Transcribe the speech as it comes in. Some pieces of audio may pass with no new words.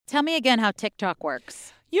Tell me again how TikTok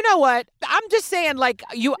works. You know what? I'm just saying, like,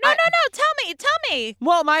 No. Tell me.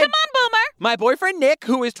 Well, Come on, Boomer. My boyfriend, Nick,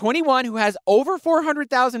 who is 21, who has over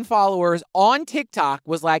 400,000 followers on TikTok,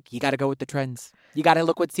 was like, you got to go with the trends. You got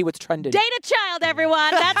to see what's trending. Date a child,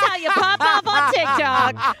 everyone. That's how you pop off on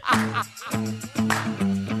TikTok.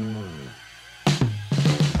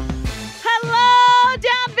 Hello,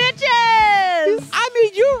 down bitches. I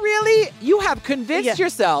mean, you have convinced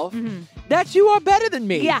yourself that you are better than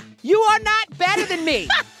me. Yeah. You are not better than me.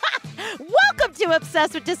 Welcome to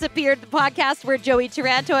Obsessed with Disappeared, the podcast where Joey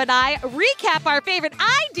Taranto and I recap our favorite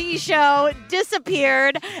ID show,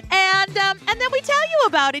 Disappeared, and then we tell you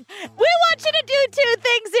about it. We want you to do two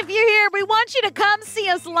things if you're here. We want you to come see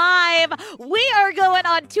us live. We are going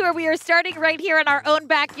on tour. We are starting right here in our own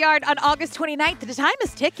backyard on August 29th. The time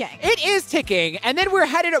is ticking. It is ticking. And then we're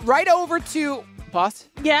headed right over to... Boss?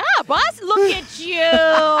 Yeah, boss, look at you.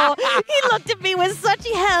 He looked at me with such,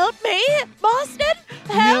 help me, Boston,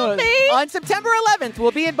 help me. On September 11th,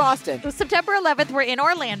 we'll be in Boston. September 11th, we're in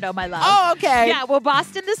Orlando, my love. Oh, okay. Yeah, we're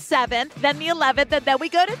Boston the 7th, then the 11th, and then we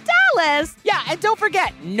go to Dallas. Yeah, and don't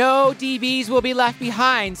forget, no DBs will be left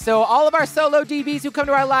behind. So all of our solo DBs who come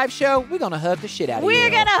to our live show, we're going to hug the shit out of you. We're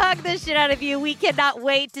going to hug the shit out of you. We cannot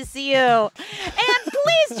wait to see you. And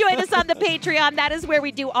please join us on the Patreon. That is where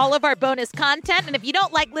we do all of our bonus content. And if you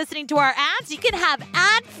don't like listening to our ads, you can have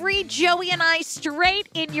ad-free Joey and I straight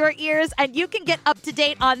in your ears, and you can get up to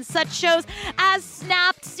date on such shows as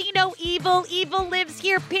Snapped, See No Evil, Evil Lives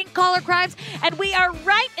Here, Pink Collar Crimes, and we are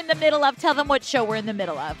right in the middle of, tell them what show we're in the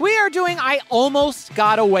middle of. We are doing I Almost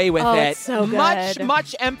Got Away With It. It's so good.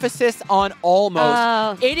 Much emphasis on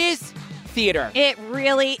almost. It is theater. It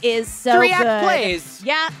really is so good. 3-act plays.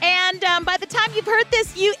 Yeah, and by the time you've heard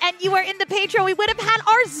this, you are in the Patreon, we would have had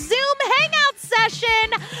our Zoom Hangout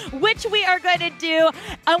session, which we are going to do.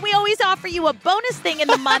 And we always offer you a bonus thing in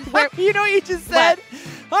the month where... You know what you just said?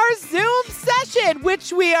 What? Our Zoom session,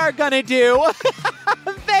 which we are going to do.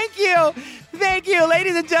 Thank you. Thank you,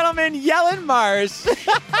 ladies and gentlemen, Yellen Marsh.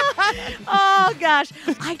 Oh, gosh.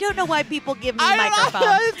 I don't know why people give me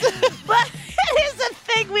microphones. But it is a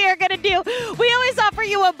thing we are going to do. We always offer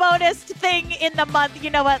you a bonus thing in the month. You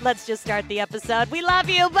know what? Let's just start the episode. We love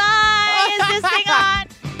you. Bye. Is this thing on?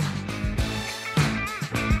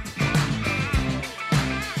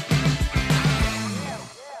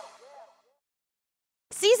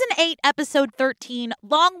 Season 8, Episode 13,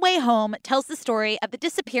 Long Way Home, tells the story of the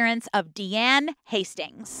disappearance of Deanne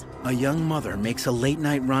Hastings. A young mother makes a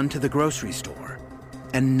late-night run to the grocery store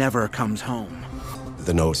and never comes home.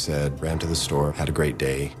 The note said, ran to the store, had a great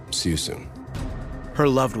day, see you soon. Her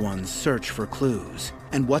loved ones search for clues,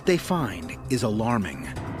 and what they find is alarming.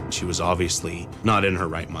 She was obviously not in her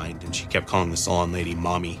right mind, and she kept calling the salon lady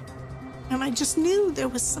Mommy. And I just knew there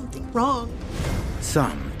was something wrong.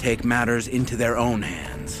 Some take matters into their own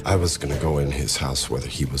hands. I was going to go in his house whether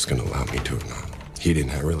he was going to allow me to or not. He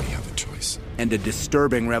didn't really have a choice. And a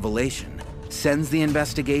disturbing revelation sends the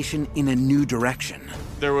investigation in a new direction.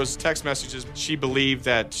 There was text messages. She believed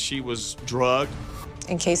that she was drugged.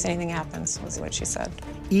 In case anything happens, was what she said.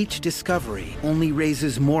 Each discovery only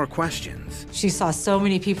raises more questions. She saw so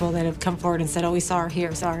many people that have come forward and said, oh, we saw her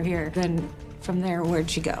here, saw her here. Then from there, where'd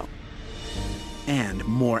she go? And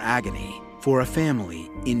more agony for a family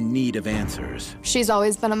in need of answers. She's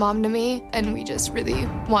always been a mom to me, and we just really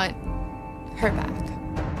want her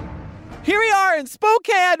back. Here we are in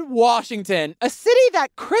Spokane, Washington, a city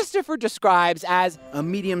that Christopher describes as a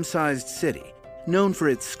medium-sized city known for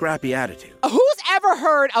its scrappy attitude. Who's ever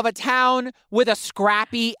heard of a town with a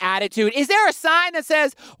scrappy attitude? Is there a sign that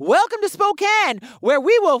says, welcome to Spokane, where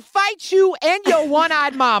we will fight you and your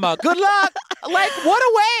one-eyed mama? Good luck. Like, what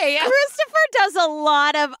a way. Christopher does a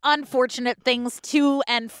lot of unfortunate things to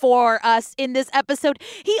and for us in this episode.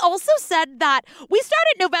 He also said that we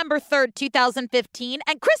started November 3rd, 2015,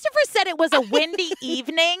 and Christopher said it was a windy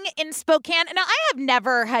evening in Spokane. Now, I have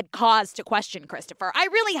never had cause to question Christopher. I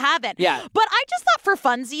really haven't. Yeah. But I just thought for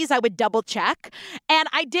funsies, I would double check. And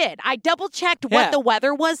I did. I double checked what the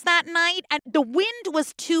weather was that night. And the wind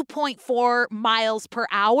was 2.4 miles per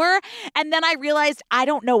hour. And then I realized I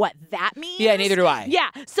don't know what that means. Yeah, neither do I. Yeah.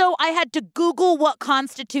 So I had to Google what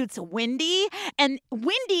constitutes windy. And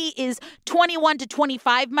windy is 21 to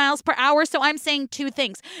 25 miles per hour. So I'm saying two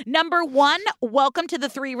things. Number one, welcome to the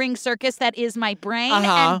three-ring circus that is my brain.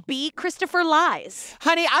 And B, Christopher lies.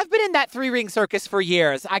 Honey, I've been in that three-ring circus for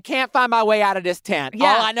years. I can't find my way out of this tent.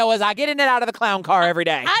 Yeah. All I know is I get in and out of the clown car every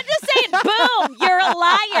day. I'm just saying, boom, you're a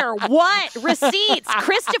liar. What? Receipts.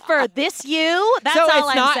 Christopher, this you? That's so all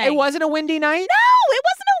it's I'm saying. It wasn't a windy night? No, it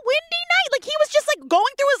wasn't a windy night. Like, he was just, like,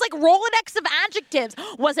 going through his like Rolodex of adjectives.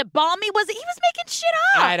 Was it balmy? He was making shit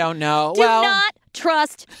up. I don't know. Do not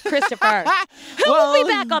trust Christopher. Who will be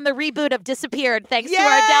back on the reboot of Disappeared thanks to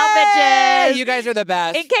our down bitches. You guys are the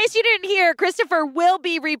best. In case you didn't hear, Christopher will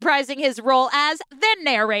be reprising his role as the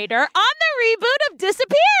narrator on the reboot of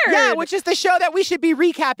Disappeared. Yeah, which is the show that we should be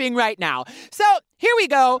recapping right now. So here we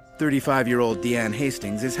go. 35-year-old Deanne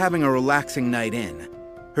Hastings is having a relaxing night in.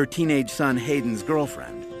 Her teenage son Hayden's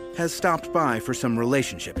girlfriend has stopped by for some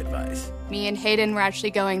relationship advice. Me and Hayden were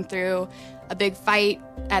actually going through a big fight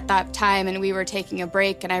at that time, and we were taking a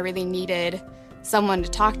break, and I really needed someone to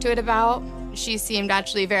talk to it about. She seemed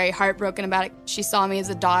actually very heartbroken about it. She saw me as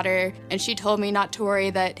a daughter, and she told me not to worry,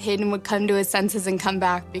 that Hayden would come to his senses and come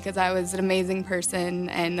back because I was an amazing person,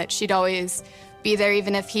 and that she'd always be there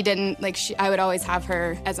even if he didn't. I would always have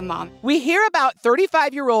her as a mom. We hear about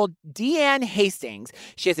 35-year-old Deanne Hastings.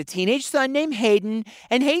 She has a teenage son named Hayden,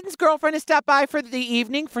 and Hayden's girlfriend has stopped by for the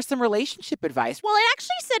evening for some relationship advice. Well, it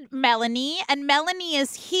actually said Melanie, and Melanie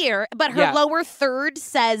is here, but her lower third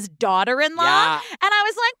says daughter-in-law. Yeah. And I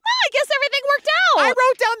was like, I guess everything worked out. I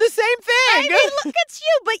wrote down the same thing. I mean, look at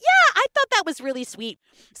you. But yeah, I thought that was really sweet.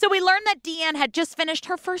 So we learned that Deanne had just finished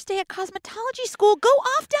her first day at cosmetology school. Go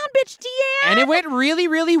off down, bitch, Deanne. And it went really,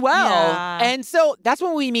 really well. Yeah. And so that's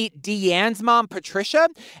when we meet Deanne's mom, Patricia.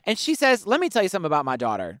 And she says, let me tell you something about my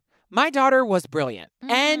daughter. My daughter was brilliant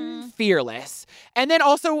and fearless. And then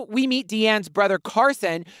also we meet Deanne's brother,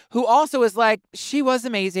 Carson, who also is like, she was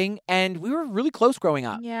amazing. And we were really close growing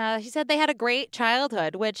up. Yeah, he said they had a great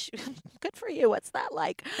childhood, which good for you. What's that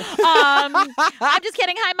like? I'm just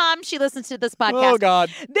kidding. Hi, Mom. She listens to this podcast. Oh, God.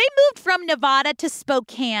 They moved from Nevada to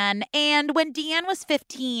Spokane. And when Deanne was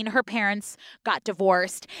 15, her parents got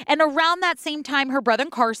divorced. And around that same time, her brother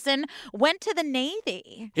Carson went to the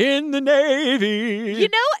Navy. In the Navy. You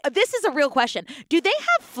know, this is a real question. Do they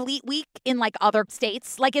have Fleet Week in like other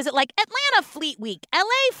states? Like, is it like Atlanta Fleet Week, LA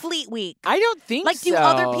Fleet Week? I don't think so. Like, do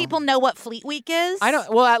other people know what Fleet Week is? I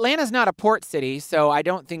don't. Well, Atlanta's not a port city, so I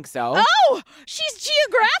don't think so. Oh, she's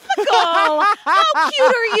geographical. How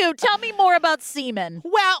cute are you? Tell me more about semen.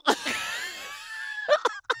 Well,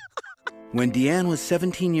 When Deanne was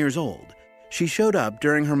 17 years old, she showed up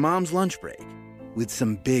during her mom's lunch break with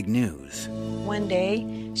some big news. One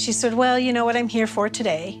day, she said, well, you know what I'm here for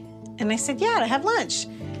today? And I said, yeah, to have lunch.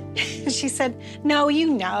 She said, no, you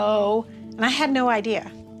know. And I had no idea.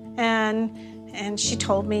 And she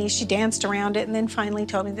told me, she danced around it, and then finally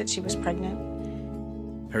told me that she was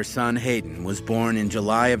pregnant. Her son Hayden was born in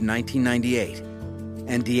July of 1998,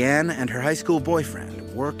 and Deanne and her high school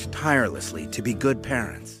boyfriend worked tirelessly to be good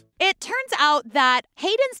parents. It turns out that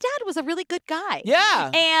Hayden's dad was a really good guy.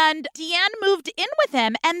 Yeah. And Deanne moved in with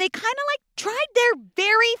him, and they kind of like tried their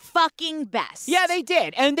very fucking best. Yeah, they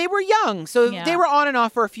did. And they were young, so they were on and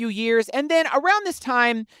off for a few years. And then around this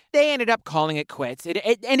time, they ended up calling it quits. And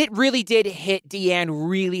it really did hit Deanne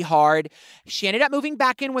really hard. She ended up moving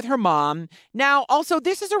back in with her mom. Now, also,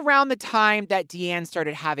 this is around the time that Deanne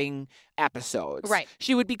started having episodes. Right.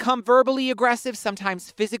 She would become verbally aggressive,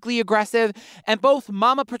 sometimes physically aggressive. And both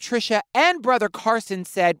Mama Patricia and Brother Carson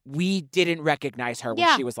said we didn't recognize her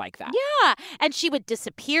when she was like that. Yeah. And she would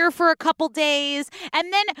disappear for a couple days.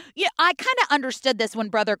 And then I kind of understood this when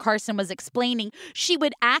Brother Carson was explaining. She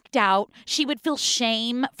would act out. She would feel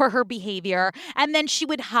shame for her behavior. And then she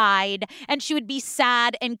would hide. And she would be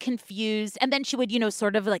sad and confused. And then she would,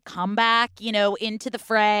 sort of like come back, into the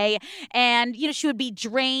fray. And, she would be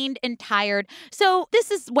drained and tired. So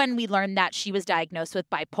this is when we learned that she was diagnosed with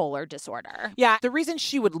bipolar disorder. Yeah, the reason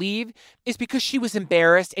she would leave is because she was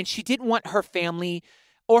embarrassed and she didn't want her family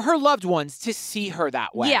or her loved ones to see her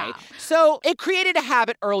that way. Yeah. So it created a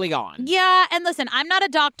habit early on. Yeah, and listen, I'm not a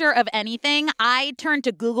doctor of anything. I turn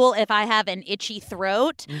to Google if I have an itchy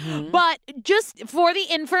throat. Mm-hmm. But just for the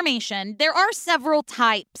information, there are several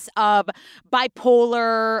types of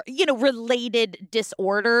bipolar, related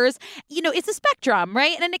disorders. It's a spectrum,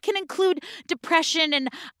 right? And it can include depression and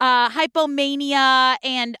hypomania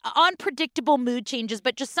and unpredictable mood changes.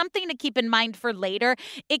 But just something to keep in mind for later,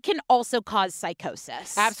 it can also cause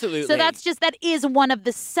psychosis. Absolutely. So that is one of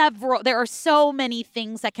the several, there are so many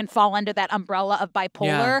things that can fall under that umbrella of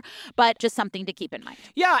bipolar, but just something to keep in mind.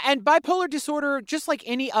 Yeah, and bipolar disorder, just like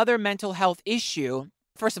any other mental health issue,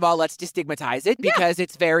 first of all, let's destigmatize it because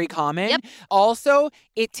it's very common. Yep. Also,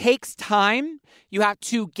 it takes time. You have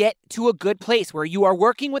to get to a good place where you are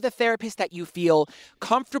working with a therapist that you feel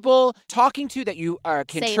comfortable talking to, that you can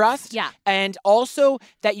Safe. trust. Yeah. And also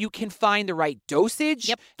that you can find the right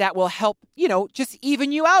dosage that will help, just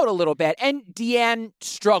even you out a little bit. And Deanne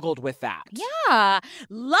struggled with that. Yeah.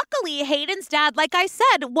 Luckily, Hayden's dad, like I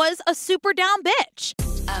said, was a super down bitch.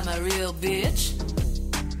 I'm a real bitch.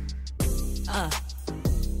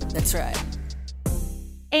 That's right.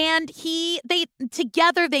 And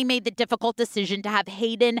together they made the difficult decision to have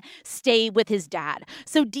Hayden stay with his dad.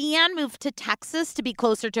 So Deanne moved to Texas to be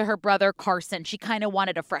closer to her brother Carson. She kind of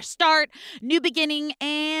wanted a fresh start, new beginning,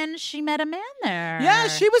 and she met a man there. Yeah,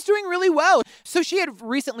 she was doing really well. So she had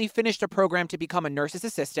recently finished a program to become a nurse's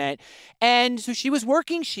assistant. And so she was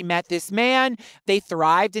working. She met this man. They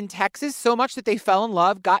thrived in Texas so much that they fell in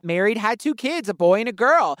love, got married, had 2 kids, a boy and a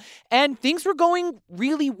girl. And things were going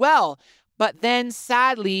really well. But then,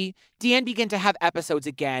 sadly, Deanne began to have episodes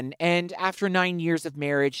again. And after 9 years of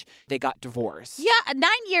marriage, they got divorced. Yeah, 9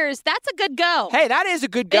 years. That's a good go. Hey, that is a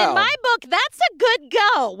good go. In my book, that's a good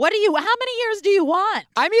go. How many years do you want?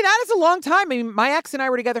 I mean, that is a long time. I mean, my ex and I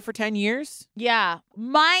were together for 10 years. Yeah.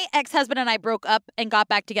 My ex-husband and I broke up and got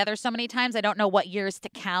back together so many times, I don't know what years to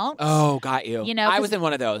count. Oh, got you. You know, I was in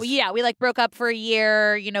one of those. Yeah, we broke up for a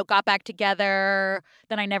year, got back together.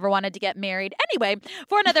 Then I never wanted to get married. Anyway,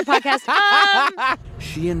 for another podcast.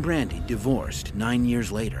 She and Brandy divorced 9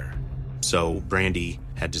 years later. So Brandy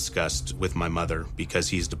had discussed with my mother, because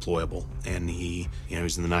he's deployable and he's in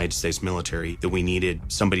the United States military, that we needed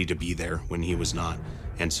somebody to be there when he was not.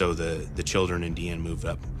 And so the children and Deanne moved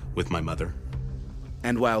up with my mother.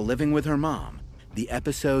 And while living with her mom, the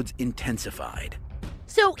episodes intensified.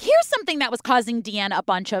 So here's something that was causing Deanne a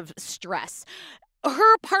bunch of stress.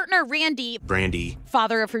 Her partner, Brandy,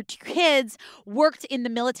 father of her 2 kids, worked in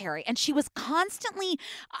the military, and she was constantly,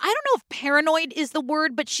 I don't know if paranoid is the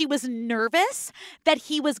word, but she was nervous that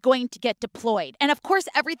he was going to get deployed. And of course,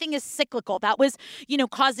 everything is cyclical. That was,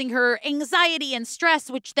 causing her anxiety and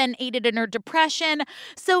stress, which then aided in her depression.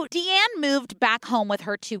 So Deanne moved back home with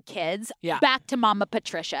her 2 kids, back to Mama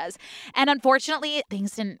Patricia's. And unfortunately,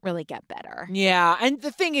 things didn't really get better. Yeah, and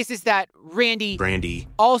the thing is that Brandy,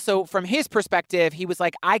 also from his perspective, he was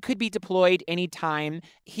like, I could be deployed anytime.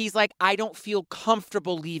 He's like, I don't feel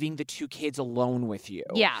comfortable leaving the 2 kids alone with you.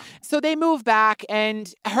 Yeah. So they moved back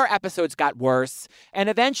and her episodes got worse. And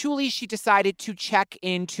eventually she decided to check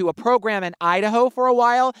into a program in Idaho for a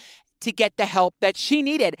while to get the help that she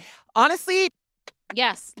needed. Honestly,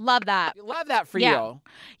 yes, love that. Love that for you.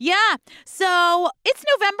 Yeah. So it's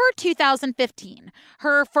November 2015.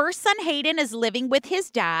 Her first son, Hayden, is living with his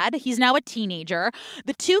dad. He's now a teenager.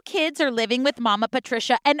 The 2 kids are living with Mama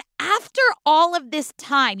Patricia. And after all of this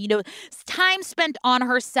time, time spent on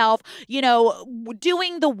herself,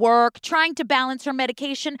 doing the work, trying to balance her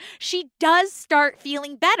medication, she does start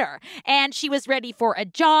feeling better. And she was ready for a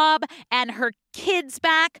job and her kids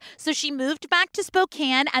back. So she moved back to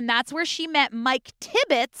Spokane, and that's where she met Mike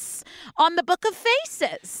Tibbetts on the Book of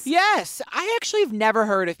Faces. Yes. I actually have never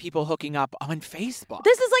heard of people hooking up on Facebook.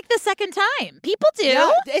 This is the second time. People do.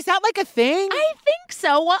 Yeah. Is that a thing? I think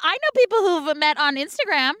so. Well, I know people who've met on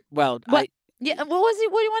Instagram. Well, yeah, what do you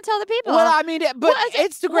want to tell the people? Well, I mean, but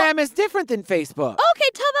Instagram is different than Facebook. Okay,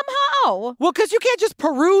 tell them how. Well, because you can't just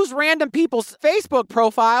peruse random people's Facebook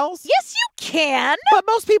profiles. Yes, you can. But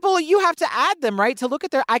most people, you have to add them, right, to look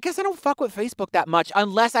at I guess I don't fuck with Facebook that much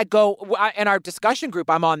unless I go, in our discussion group,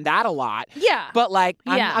 I'm on that a lot. Yeah. But,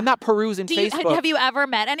 I'm not perusing Facebook. Have you ever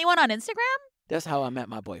met anyone on Instagram? That's how I met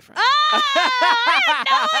my boyfriend. Oh,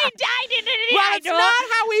 I didn't. Well, it's not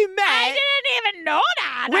how we met. I didn't even know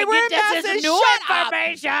that. We were messaging. New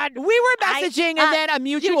information. We were messaging, and then a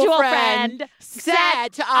mutual friend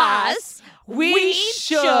said to us, we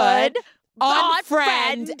should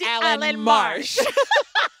unfriend Ellen Marsh.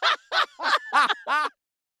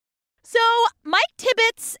 So Mike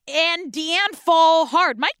Tibbetts and Deanne fall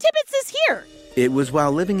hard. Mike Tibbetts is here. It was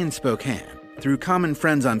while living in Spokane, through common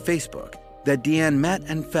friends on Facebook, that Deanne met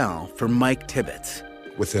and fell for Mike Tibbetts.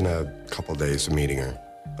 Within a couple days of meeting her,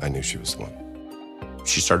 I knew she was the one.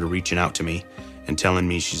 She started reaching out to me and telling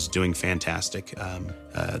me she's doing fantastic,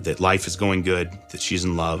 that life is going good, that she's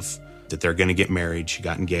in love, that they're going to get married. She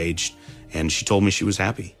got engaged, and she told me she was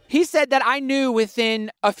happy. He said that I knew within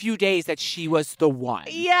a few days that she was the one.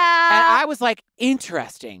 Yeah. And I was like,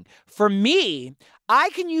 interesting. For me, I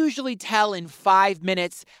can usually tell in 5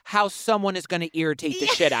 minutes how someone is going to irritate the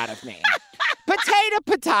shit out of me.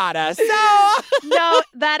 Patata. So no,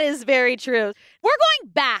 that is very true. We're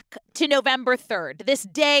going back to November 3rd. This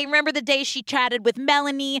day, remember the day she chatted with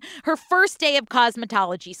Melanie, her first day of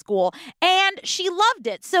cosmetology school, and she loved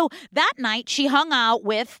it. So that night, she hung out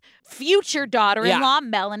with future daughter-in-law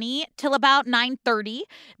Melanie till about 9:30.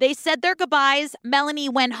 They said their goodbyes. Melanie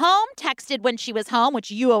went home, texted when she was home, which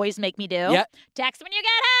you always make me do. Yep. Text when you get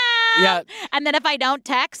home. Yep. And then if I don't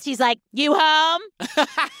text, he's like, you home?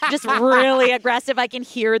 Just really aggressive. I can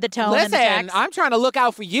hear the tone in the text. Listen, I'm trying to look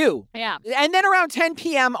out for you. Yeah. And then around 10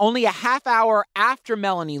 p.m., only a half hour after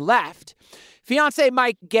Melanie left, Fiance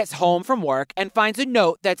Mike gets home from work and finds a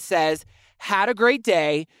note that says, had a great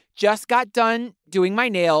day, just got done doing my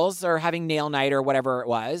nails or having nail night or whatever it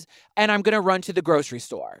was, and I'm going to run to the grocery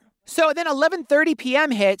store. So then 11:30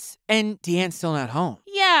 p.m. hits, and Deanne's still not home.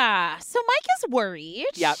 Yeah. So Mike is worried.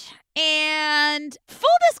 Yep. And full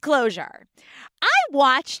disclosure, I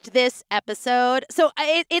watched this episode, so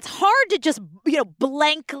it's hard to just,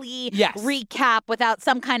 blankly recap without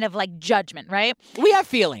some kind of like judgment, right? We have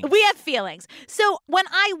feelings. So when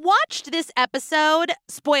I watched this episode,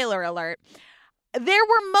 spoiler alert, there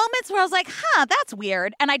were moments where I was like, that's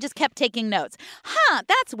weird. And I just kept taking notes.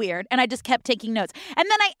 That's weird. And I just kept taking notes. And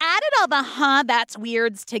then I added all the that's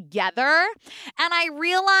weirds together. And I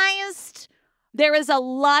realized there is a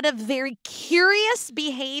lot of very curious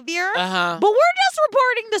behavior. But we're just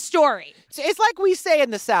reporting the story. It's like we say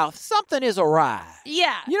in the South, something is awry.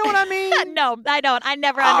 Yeah. You know what I mean? No, I don't. I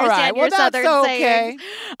never All understand right. your Well, Southern that's sayings.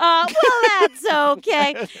 That's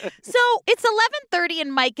okay. So it's 11:30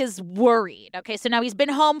 and Mike is worried. Okay, so now he's been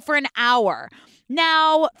home for an hour.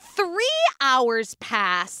 Now, 3 hours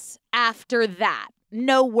pass after that.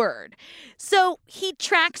 No word. So he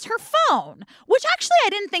tracks her phone, which actually I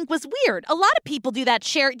didn't think was weird. A lot of people do that.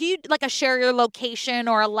 Do you like a share your location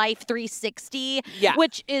or a Life 360? Yeah.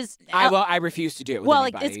 Which is... I refuse to do it with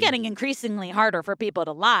anybody. It's getting increasingly harder for people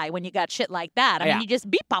to lie when you got shit like that. I mean, you just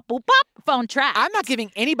beep, pop, boop, pop, phone track. I'm not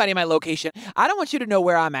giving anybody my location. I don't want you to know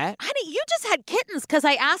where I'm at. Honey, you just had kittens because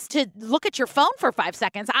I asked to look at your phone for 5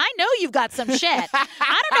 seconds. I know you've got some shit.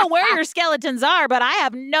 I don't know where your skeletons are, but I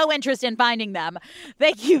have no interest in finding them.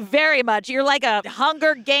 Thank you very much. You're like a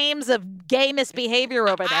Hunger Games of gay misbehavior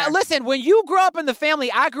over there. Listen, when you grow up in the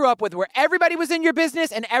family I grew up with where everybody was in your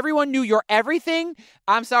business and everyone knew your everything,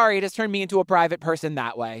 I'm sorry, it has turned me into a private person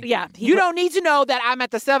that way. Yeah. You don't need to know that I'm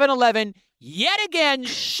at the 7-Eleven yet again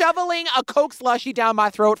shoveling a Coke slushie down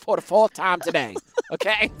my throat for the 4th time today.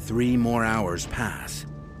 Okay? 3 more hours pass,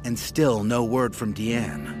 and still no word from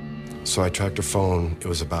Deanne. So I tracked her phone. It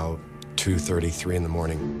was about 2:33 in the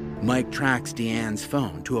morning. Mike tracks Deanne's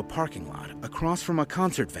phone to a parking lot across from a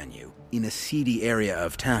concert venue in a seedy area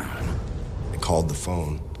of town. I called the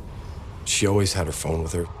phone. She always had her phone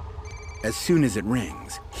with her. As soon as it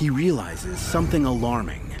rings, he realizes something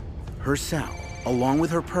alarming. Her cell, along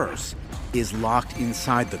with her purse, is locked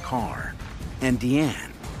inside the car, and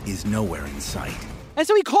Deanne is nowhere in sight. And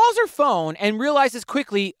so he calls her phone and realizes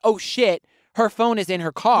quickly, oh shit, her phone is in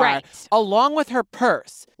her car, along with her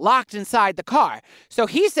purse, locked inside the car. So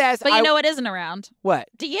he says... But you know what isn't around? What?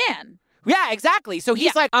 Deanne. Yeah, exactly. So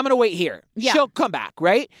he's like, I'm going to wait here. Yeah. She'll come back,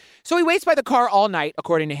 right? So he waits by the car all night,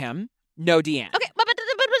 according to him. No Deanne. Okay, but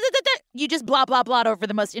you just blah, blah, blah over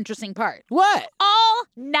the most interesting part. What? All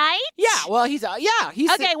night? Yeah, well, he's... Okay,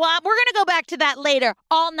 well, we're going to go back to that later.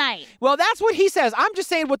 All night. Well, that's what he says. I'm just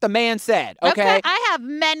saying what the man said, okay? I have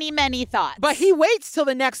many, many thoughts. But he waits till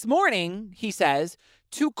the next morning, he says,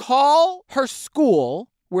 to call her school,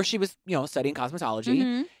 where she was, studying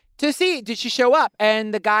cosmetology, to see, did she show up?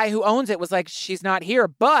 And the guy who owns it was like, she's not here,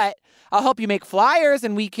 but I'll help you make flyers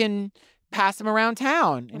and we can pass them around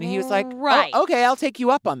town. And he was like, right. Oh, okay, I'll take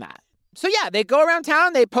you up on that. So yeah, they go around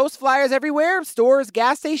town, they post flyers everywhere, stores,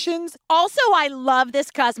 gas stations. Also, I love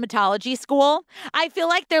this cosmetology school. I feel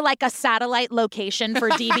like they're like a satellite location for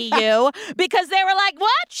DBU because they were like,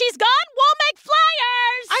 what? She's gone? We'll make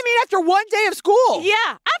flyers. I mean, after one day of school. Yeah,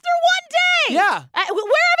 after one day. Yeah.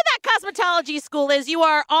 Wherever that cosmetology school is, you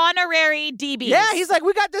are honorary DBs. Yeah, he's like,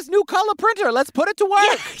 we got this new color printer. Let's put it to work.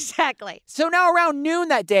 Yeah, exactly. So now around noon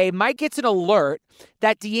that day, Mike gets an alert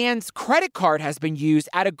that Deanne's credit card has been used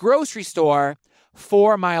at a grocery store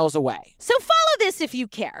 4 miles away. So follow this if you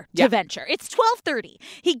care to venture. It's 12:30.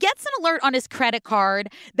 He gets an alert on his credit card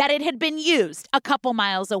that it had been used a couple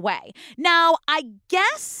miles away. Now, I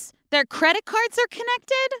guess their credit cards are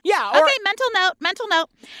connected? Yeah. Okay, mental note.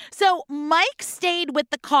 So Mike stayed with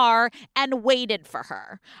the car and waited for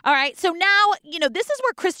her. All right, so now, this is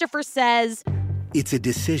where Christopher says... It's a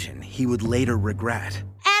decision he would later regret. And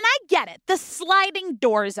I get it, the sliding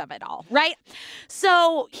doors of it all, right?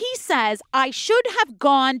 So he says, I should have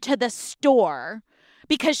gone to the store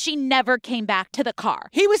because she never came back to the car.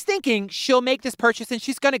 He was thinking she'll make this purchase and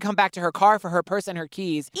she's going to come back to her car for her purse and her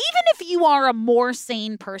keys. Even if you are a more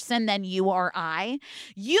sane person than you or I,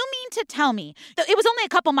 you mean to tell me that it was only a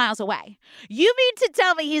couple miles away. You mean to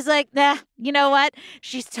tell me he's like, nah, you know what?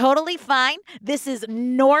 She's totally fine. This is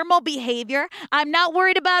normal behavior. I'm not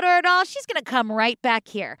worried about her at all. She's going to come right back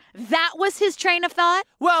here. That was his train of thought?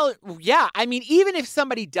 Well, yeah. I mean, even if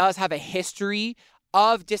somebody does have a history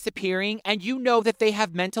of disappearing and you know that they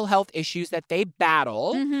have mental health issues that they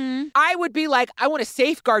battle, I would be like, I want to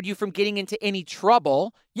safeguard you from getting into any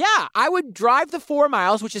trouble. Yeah, I would drive the 4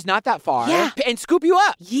 miles, which is not that far, and scoop you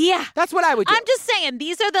up. Yeah. That's what I would do. I'm just saying,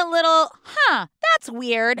 these are the little, that's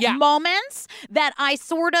weird moments that I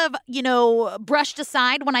sort of, brushed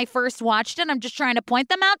aside when I first watched it. I'm just trying to point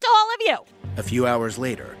them out to all of you. A few hours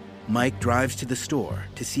later, Mike drives to the store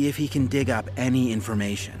to see if he can dig up any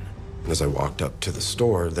information. As I walked up to the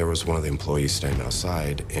store, there was one of the employees standing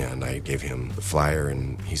outside, and I gave him the flyer,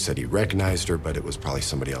 and he said he recognized her, but it was probably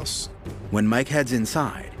somebody else. When Mike heads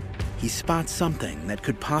inside, he spots something that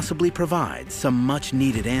could possibly provide some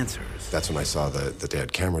much-needed answers. That's when I saw that they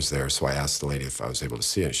had cameras there, so I asked the lady if I was able to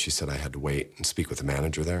see it. She said I had to wait and speak with the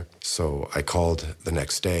manager there. So I called the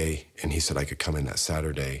next day, and he said I could come in that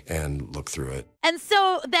Saturday and look through it. And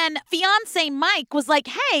so then fiance Mike was like,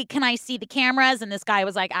 hey, can I see the cameras? And this guy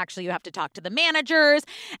was like, actually, you have to talk to the managers.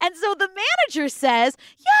 And so the manager says,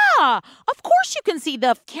 yeah, of course you can see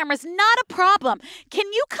the cameras. Not a problem.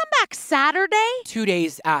 Can you come back Saturday? 2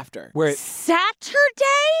 days after. Saturday?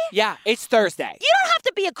 Yeah, it's Thursday. You don't have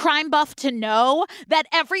to be a crime buff to know that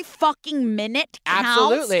every fucking minute counts.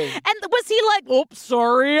 Absolutely. And was he like, oops,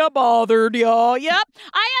 sorry I bothered you. Yep,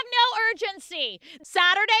 I have no urgency.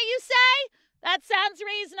 Saturday, you say? That sounds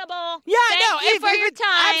reasonable. Yeah, Thank you for your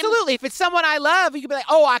time. Absolutely. If it's someone I love, you could be like,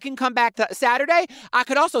 oh, I can come back Saturday. I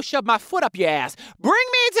could also shove my foot up your ass. Bring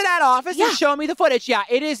me into that office and show me the footage. Yeah,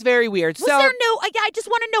 it is very weird. I just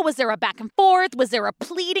want to know, was there a back and forth? Was there a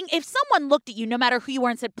pleading? If someone looked at you, no matter who you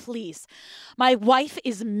were, and said, please, my wife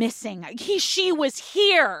is missing. She was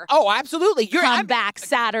here. Oh, absolutely. Come back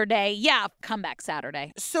Saturday. Yeah, come back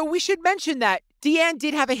Saturday. So we should mention that Deanne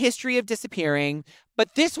did have a history of disappearing,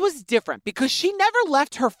 but this was different because she never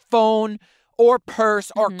left her phone or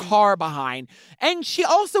purse or car behind. And she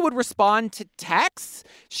also would respond to texts.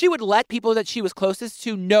 She would let people that she was closest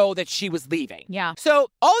to know that she was leaving. Yeah. So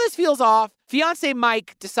all this feels off. Fiance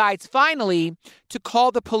Mike decides finally to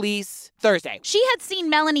call the police Thursday. She had seen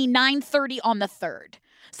Melanie 9:30 on the 3rd.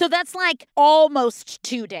 So that's like almost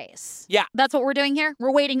 2 days. Yeah. That's what we're doing here?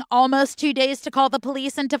 We're waiting almost 2 days to call the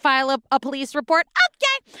police and to file a police report?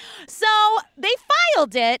 Okay. So they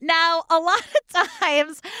filed it. Now, a lot of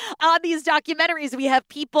times on these documentaries, we have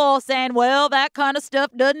people saying, well, that kind of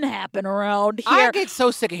stuff doesn't happen around here. I get so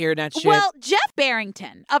sick of hearing that shit. Well, Jeff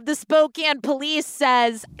Barrington of the Spokane Police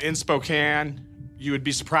says, in Spokane, you would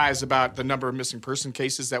be surprised about the number of missing person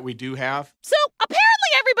cases that we do have. So apparently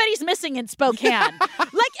everybody's missing in Spokane.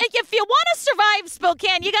 Like, if you want to survive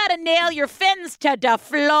Spokane, you got to nail your fins to the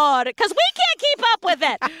floor because we can't keep up with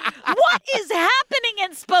it. What is happening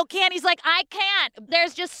in Spokane? He's like, I can't.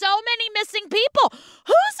 There's just so many missing people.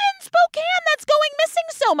 Who's in Spokane that's going missing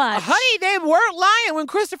so much? Honey, they weren't lying when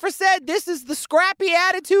Christopher said this is the scrappy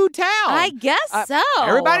attitude town. I guess so.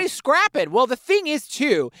 Everybody's scrapping. Well, the thing is,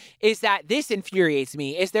 too, is that this infuriates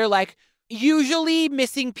me, is they're like, usually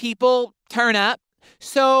missing people turn up.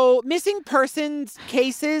 So missing persons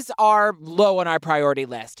cases are low on our priority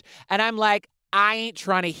list. And I'm like, I ain't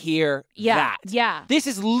trying to hear that. Yeah. This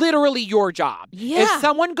is literally your job. Yeah. If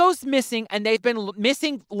someone goes missing and they've been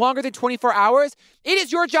missing longer than 24 hours, it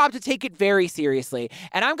is your job to take it very seriously.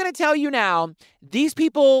 And I'm going to tell you now, these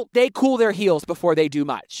people, they cool their heels before they do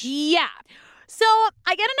much. Yeah. So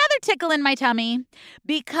I get another tickle in my tummy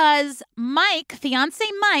because Mike, fiance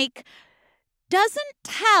Mike, doesn't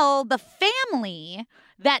tell the family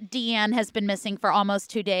that Deanne has been missing for almost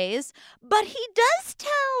 2 days, but he does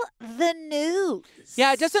tell the news.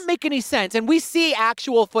 Yeah, it doesn't make any sense. And we see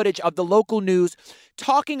actual footage of the local news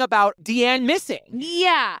talking about Deanne missing.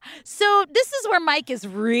 Yeah. So this is where Mike is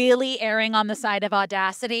really erring on the side of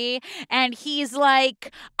audacity. And he's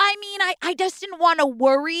like, I just didn't want to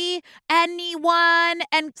worry anyone.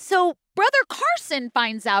 And so Brother Carson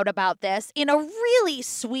finds out about this in a really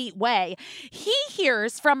sweet way. He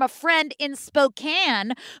hears from a friend in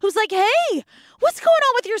Spokane who's like, hey, what's going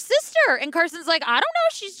on with your sister? And Carson's like, I don't know.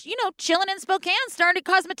 She's, chilling in Spokane, started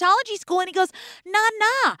cosmetology school. And he goes,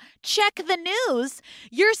 nah, check the news.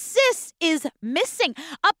 Your sis is missing.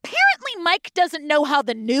 Apparently, Mike doesn't know how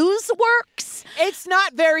the news works. It's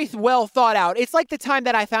not very well thought out. It's like the time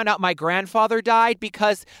that I found out my grandfather died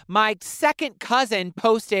because my second cousin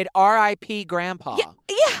posted R.I.P. Grandpa.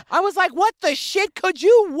 Yeah. I was like, what the shit? Could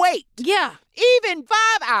you wait? Yeah. Even 5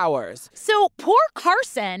 hours. So poor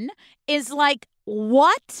Carson is like,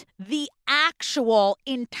 what the actual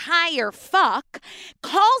entire fuck?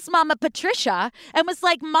 Calls Mama Patricia and was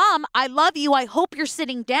like, Mom, I love you. I hope you're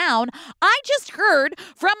sitting down. I just heard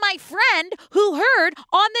from my friend who heard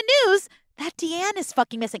on the news that Deanne is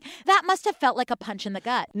fucking missing. That must have felt like a punch in the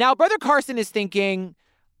gut. Now, Brother Carson is thinking,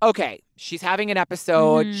 okay, she's having an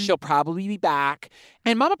episode. She'll probably be back.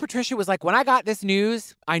 And Mama Patricia was like, when I got this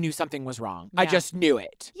news, I knew something was wrong. I just knew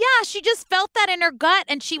it. Yeah, she just felt that in her gut.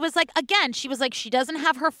 And she was like, again, she doesn't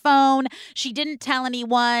have her phone. She didn't tell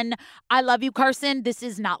anyone. I love you, Carson. This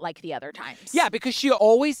is not like the other times. Yeah, because she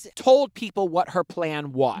always told people what her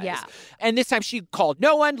plan was. Yeah. And this time she called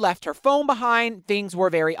no one, left her phone behind. Things were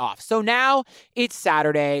very off. So now it's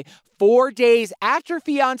Saturday, 4 days after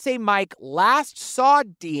fiance Mike last saw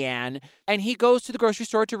Deanne, and he goes to the grocery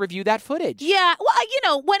store to review that footage. Yeah, well,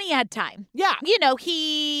 when he had time. Yeah.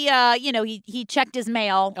 He checked his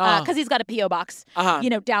mail because he's got a P.O. box,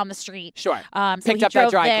 down the street. Sure. So picked he up that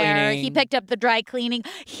drove dry there. cleaning. He picked up the dry cleaning.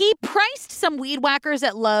 He priced some weed whackers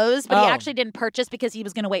at Lowe's, but he actually didn't purchase because he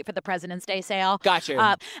was going to wait for the President's Day sale. Got you.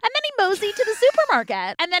 And then he moseyed to the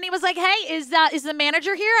supermarket. And then he was like, hey, is the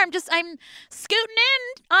manager here? I'm scooting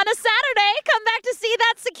in on a Saturday. Come back to see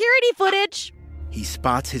that security footage. He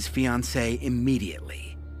spots his fiancée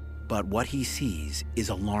immediately, but what he sees is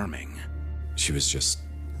alarming. She was just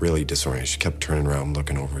really disoriented. She kept turning around,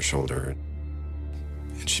 looking over her shoulder.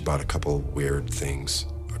 And she bought a couple weird things,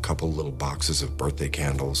 a couple little boxes of birthday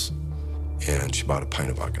candles, and she bought a pint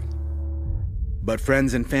of vodka. But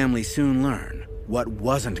friends and family soon learn what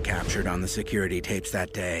wasn't captured on the security tapes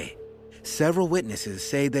that day. Several witnesses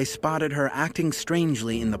say they spotted her acting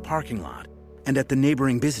strangely in the parking lot and at the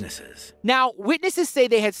neighboring businesses. Now, witnesses say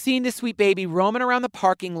they had seen the sweet baby roaming around the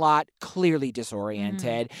parking lot, clearly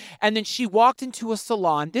disoriented. And then she walked into a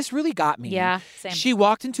salon. This really got me. Yeah, same. She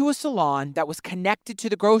walked into a salon that was connected to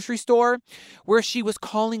the grocery store where she was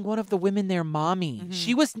calling one of the women there mommy.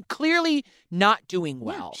 She was clearly not doing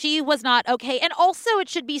well. She was not okay. And also, it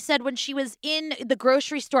should be said, when she was in the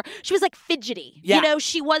grocery store, she was like fidgety. Yeah.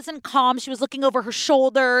 She wasn't calm. She was looking over her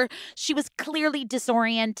shoulder. She was clearly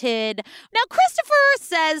disoriented. Now, Christopher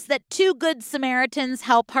says that 2 good Samaritans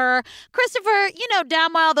help her. Christopher, you know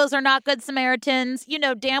damn well those are not good Samaritans. You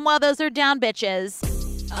know damn well those are down bitches.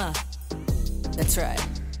 That's right.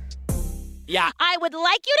 Yeah. I would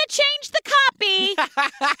like you to change the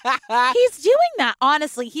copy. He's doing that.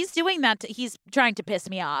 Honestly, he's doing that. He's trying to piss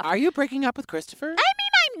me off. Are you breaking up with Christopher? I mean,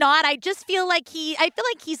 I'm not. I just feel like he's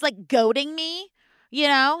like goading me.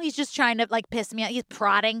 He's just trying to like piss me off. He's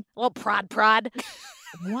prodding. A little prod.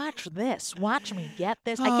 Watch this. Watch me get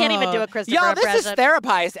this. I can't even do a Christopher this impression. is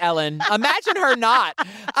therapized, Ellen. Imagine her not.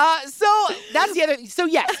 So that's the other. So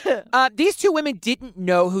yes, these 2 women didn't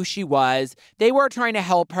know who she was. They were trying to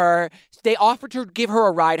help her. They offered to give her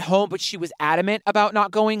a ride home, but she was adamant about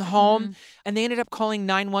not going home. And they ended up calling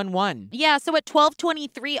 911. Yeah, so at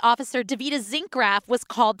 12:23, Officer Davida Zinkraff was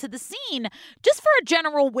called to the scene just for a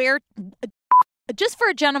general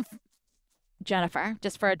Jennifer.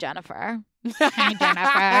 Hi,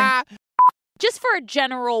 Jennifer. Just for a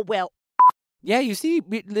general will. Yeah, you see,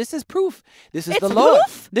 this is proof. This is It's the Lord.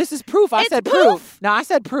 proof? This is proof. I It's said proof. No, I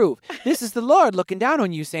said proof. This is the Lord looking down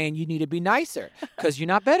on you saying you need to be nicer because you're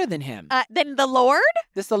not better than him. Then the Lord?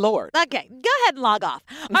 This is the Lord. Okay, go ahead and log off.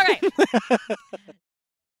 All right.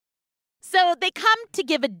 So they come to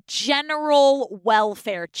give a general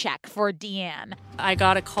welfare check for Deanne. I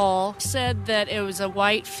got a call, said that it was a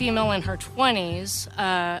white female in her 20s,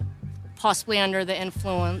 possibly under the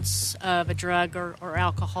influence of a drug or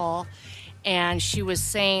alcohol. And she was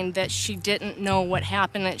saying that she didn't know what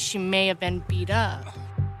happened, that she may have been beat up.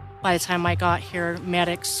 By the time I got here,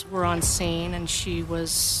 medics were on scene and she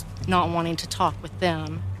was not wanting to talk with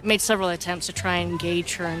them. Made several attempts to try and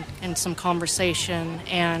engage her in some conversation,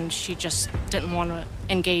 and she just didn't want to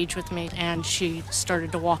engage with me, and she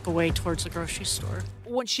started to walk away towards the grocery store.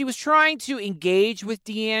 When she was trying to engage with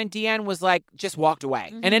Deanne was like, just walked away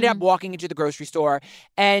and ended up walking into the grocery store.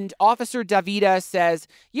 And Officer Davida says,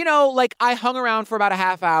 I hung around for about a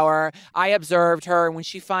half hour. I observed her. And when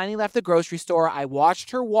she finally left the grocery store, I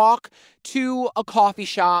watched her walk to a coffee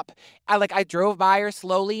shop. I drove by her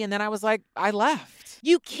slowly, and then I was like, I left.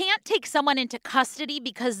 You can't take someone into custody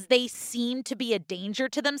because they seem to be a danger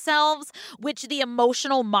to themselves, which the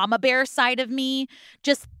emotional mama bear side of me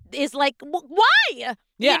just is like, why?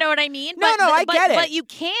 Yeah. You know what I mean? No, I get it. But you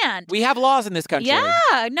can't. We have laws in this country.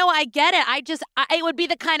 Yeah, no, I get it. It would be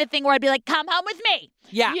the kind of thing where I'd be like, come home with me.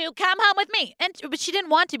 Yeah. You come home with me. But she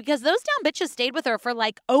didn't want to because those dumb bitches stayed with her for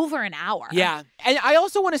like over an hour. Yeah. And I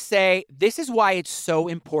also want to say, this is why it's so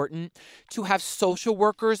important to have social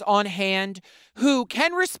workers on hand who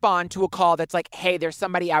can respond to a call that's like, hey, there's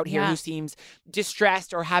somebody out here who seems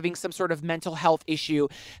distressed or having some sort of mental health issue,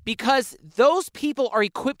 because those people are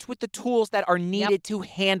equipped with the tools that are needed to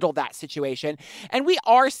handle that situation. And we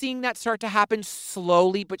are seeing that start to happen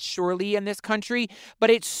slowly but surely in this country. But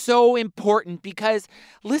it's so important because,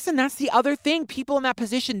 listen, that's the other thing. People in that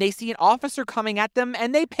position, they see an officer coming at them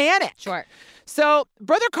and they panic. Sure. So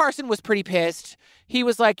Brother Carson was pretty pissed. He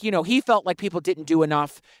was like, he felt like people didn't do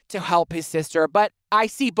enough to help his sister. But I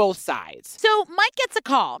see both sides. So Mike gets a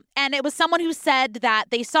call, and it was someone who said that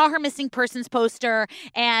they saw her missing persons poster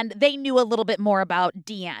and they knew a little bit more about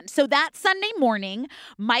Deanne. So that Sunday morning,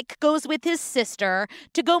 Mike goes with his sister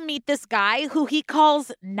to go meet this guy who he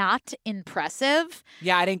calls not impressive.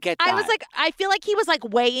 Yeah, I didn't get that. I feel like he was like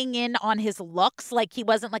weighing in on his looks, like he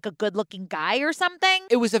wasn't like a good-looking guy or something.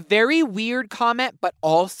 It was a very weird comment, but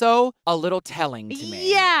also a little telling to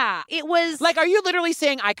me. Yeah, it was. Like, are you literally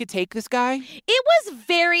saying I could take this guy? It was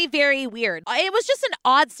very, very weird. It was just an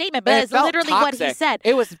odd statement, but it's literally toxic. what he said.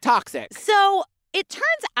 It was toxic. So it turns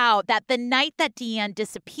out that the night that Deanne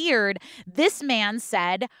disappeared, this man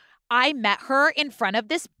said, I met her in front of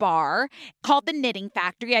this bar called the Knitting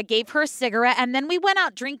Factory. I gave her a cigarette, and then we went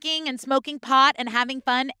out drinking and smoking pot and having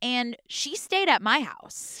fun, and she stayed at my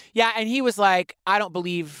house. Yeah, and he was like, I don't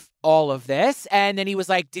believe all of this. And then he was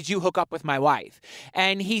like, did you hook up with my wife?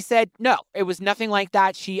 And he said, no, it was nothing like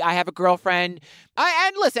that. I have a girlfriend.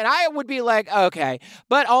 And listen, I would be like, okay.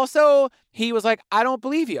 But also, he was like, I don't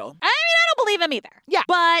believe you. I mean, I don't believe him either. Yeah.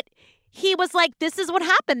 But he was like, this is what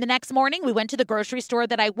happened. The next morning, we went to the grocery store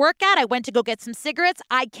that I work at. I went to go get some cigarettes.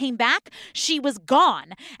 I came back. She was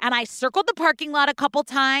gone. And I circled the parking lot a couple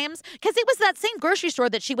times because it was that same grocery store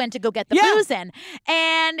that she went to go get the booze in.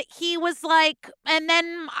 And he was like, and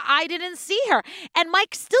then I didn't see her. And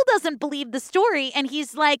Mike still doesn't believe the story. And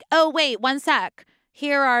he's like, oh, wait, one sec.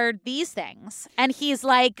 Here are these things. And he's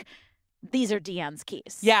like, these are Deanne's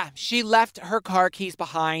keys. Yeah, she left her car keys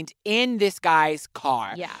behind in this guy's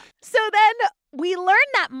car. Yeah. So then we learned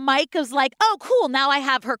that Mike was like, oh, cool, now I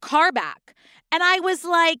have her car back. And I was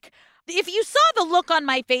like, if you saw the look on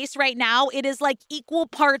my face right now, it is like equal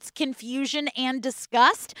parts confusion and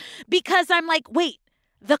disgust because I'm like, wait,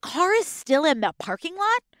 the car is still in the parking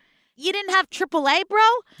lot? You didn't have AAA, bro?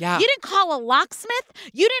 Yeah. You didn't call a locksmith?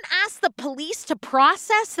 You didn't ask the police to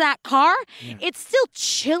process that car? Yeah. It's still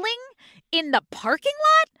chilling in the parking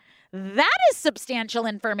lot? That is substantial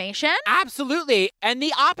information. Absolutely. And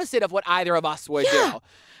the opposite of what either of us would do.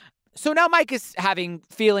 So now Mike is having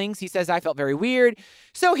feelings. He says, I felt very weird.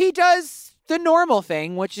 So he does the normal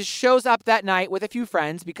thing, which is shows up that night with a few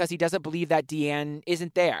friends because he doesn't believe that Deanne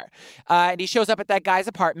isn't there. And he shows up at that guy's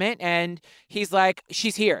apartment and he's like,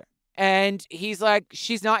 she's here. And he's like,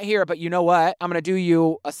 she's not here, but you know what? I'm going to do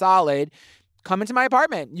you a solid. Come into my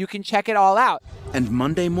apartment. You can check it all out. And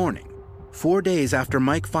Monday morning, 4 days after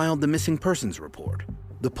Mike filed the missing persons report,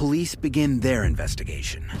 the police begin their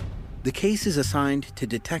investigation. The case is assigned to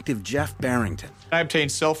Detective Jeff Barrington. I obtained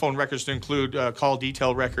cell phone records to include call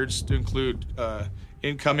detail records, to include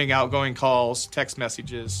incoming, outgoing calls, text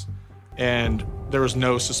messages, and there was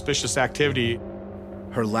no suspicious activity.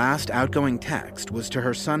 Her last outgoing text was to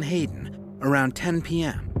her son Hayden around 10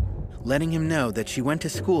 p.m., letting him know that she went to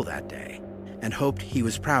school that day and hoped he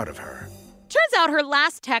was proud of her. Turns out her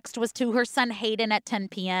last text was to her son Hayden at 10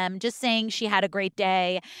 p.m., just saying she had a great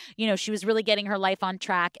day. You know, she was really getting her life on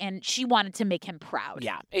track and she wanted to make him proud.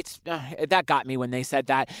 Yeah, that got me when they said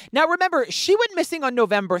that. Now, remember, she went missing on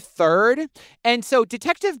November 3rd. And so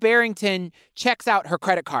Detective Barrington checks out her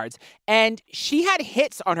credit cards. And she had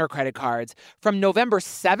hits on her credit cards from November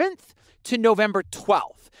 7th to November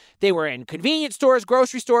 12th. They were in convenience stores,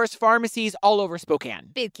 grocery stores, pharmacies, all over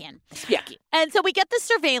Spokane. Yucky. And so we get the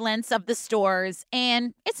surveillance of the stores,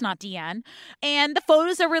 and it's not Deanne. And the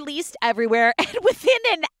photos are released everywhere. And within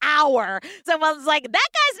an hour, someone's like, that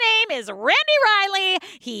guy's name is Randy Riley.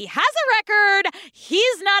 He has a record.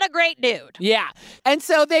 He's not a great dude. Yeah. And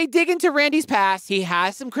so they dig into Randy's past. He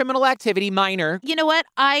has some criminal activity, minor. You know what?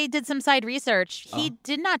 I did some side research. He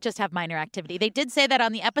did not just have minor activity. They did say that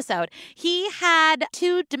on the episode. He had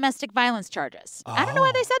 2 domestic violence charges. I don't know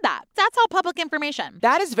why they said that. That's all public information.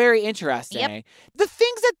 That is very interesting. Yep. The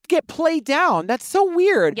things that get played down, that's so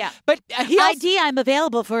weird. Yeah. But I'm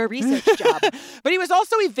available for a research job. But he was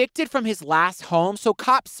also evicted from his last home, so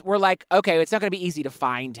cops were like, okay, it's not going to be easy to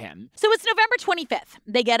find him. So it's November 25th.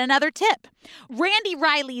 They get another tip. Randy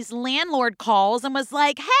Riley's landlord calls and was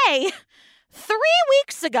like, hey, 3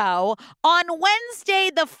 weeks ago, on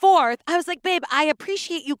Wednesday the 4th, I was like, babe, I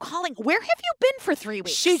appreciate you calling. Where have you been for 3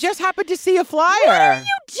 weeks? She just happened to see a flyer. What are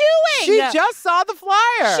you doing? She just saw the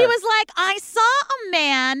flyer. She was like, I saw a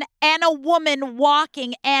man and a woman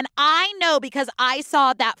walking, and I know because I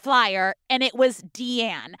saw that flyer, and it was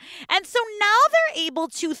Deanne. And so now they're able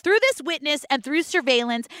to, through this witness and through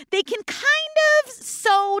surveillance, they can kind of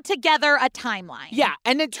sew together a timeline. Yeah,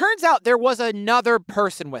 and it turns out there was another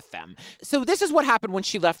person with them. So this is what happened when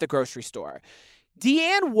she left the grocery store.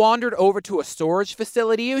 Deanne wandered over to a storage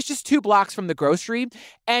facility. It was just 2 blocks from the grocery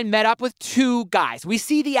and met up with 2 guys. We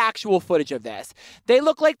see the actual footage of this. They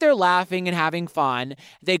look like they're laughing and having fun.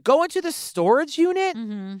 They go into the storage unit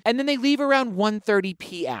and then they leave around 1:30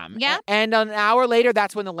 p.m. Yeah. And an hour later,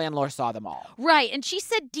 that's when the landlord saw them all. Right. And she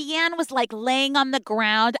said Deanne was like laying on the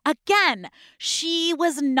ground. Again, she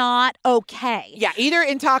was not okay. Yeah, either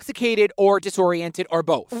intoxicated or disoriented or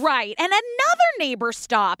both. Right. And another neighbor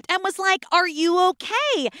stopped and was like, are you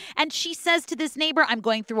okay? And she says to this neighbor, I'm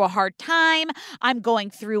going through a hard time. I'm going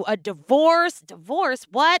through a divorce. Divorce?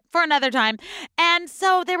 What? For another time. And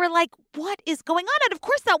so they were like, what is going on? And of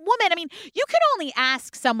course, that woman, I mean, you can only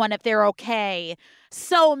ask someone if they're okay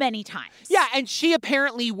so many times. Yeah, and she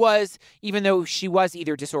apparently was, even though she was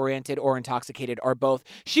either disoriented or intoxicated or both,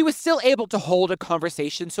 she was still able to hold a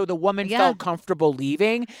conversation, so the woman felt comfortable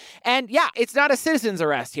leaving. And yeah, it's not a citizen's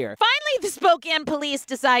arrest here. Finally, the Spokane police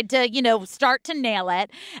decide to, start to nail it.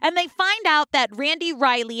 And they find out that Randy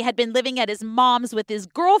Riley had been living at his mom's with his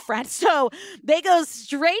girlfriend. So they go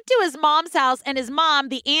straight to his mom's house, and his mom,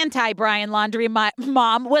 the anti-Brian Laundrie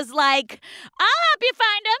mom, was like, I'll help you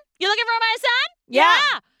find him. You looking for my son?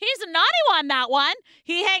 Yeah. He's a naughty one, that one.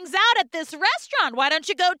 He hangs out at this restaurant. Why don't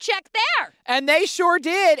you go check there? And they sure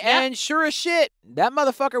did. Yep. And sure as shit, that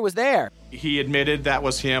motherfucker was there. He admitted that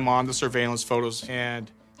was him on the surveillance photos,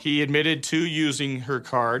 and he admitted to using her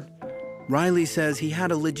card. Riley says he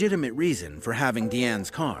had a legitimate reason for having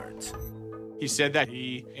Deanne's cards. He said that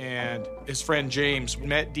he and his friend James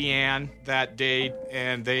met Deanne that day,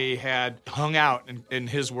 and they had hung out, in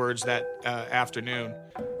his words, that afternoon.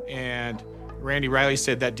 And Randy Riley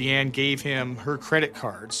said that Deanne gave him her credit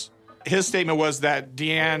cards. His statement was that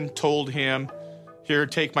Deanne told him, here,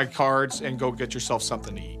 take my cards and go get yourself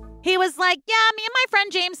something to eat. He was like, yeah, me and my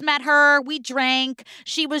friend James met her. We drank.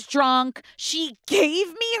 She was drunk. She gave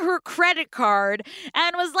me her credit card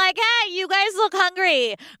and was like, hey, you guys look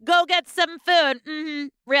hungry. Go get some food. Mm-hmm.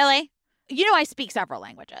 Really? You know I speak several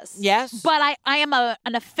languages. Yes. But I am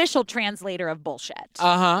an official translator of bullshit.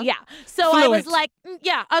 Uh-huh. Yeah. So Fluent. I was like,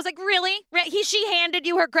 I was like, really? She handed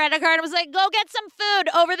you her credit card and was like, go get some food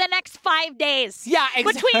over the next 5 days. Yeah,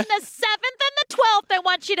 exactly. Between the 7th and the 12th, I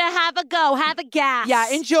want you to have a go, have a gas. Yeah,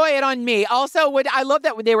 enjoy it on me. Also, I love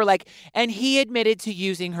that when they were like, and he admitted to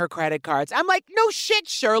using her credit cards. I'm like, no shit,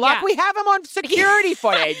 Sherlock. Yeah. We have him on security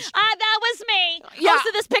footage. That was me. Yeah. Most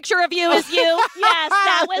of this picture of you is you. Yes,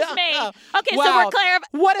 that was me. Okay, wow. So we're clear.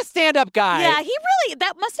 What a stand-up guy. Yeah,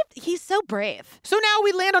 he's so brave. So now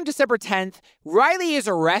we land on December 10th. Riley is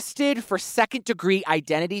arrested for second-degree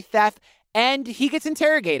identity theft, and he gets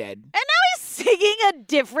interrogated. And now he's singing a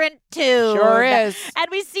different tune. Sure is. And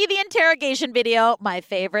we see the interrogation video, my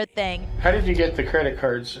favorite thing. How did you get the credit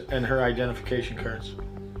cards and her identification cards?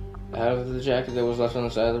 Out of the jacket that was left on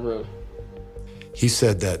the side of the road. He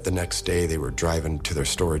said that the next day they were driving to their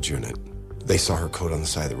storage unit. They saw her coat on the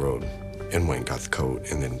side of the road and went and got the coat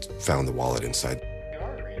and then found the wallet inside.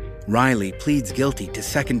 Riley pleads guilty to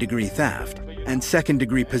second-degree theft and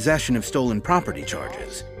second-degree possession of stolen property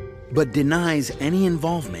charges, but denies any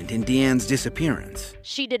involvement in Deanne's disappearance.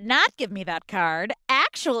 She did not give me that card.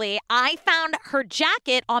 Actually, I found her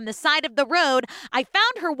jacket on the side of the road. I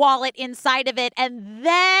found her wallet inside of it, and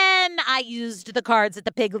then I used the cards at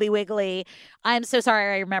the Piggly Wiggly. I'm so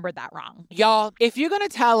sorry I remembered that wrong. Y'all, if you're going to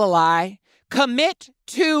tell a lie, commit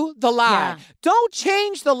to the lie. Yeah. Don't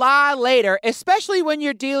change the lie later, especially when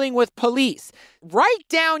you're dealing with police. Write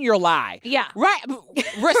down your lie. Yeah.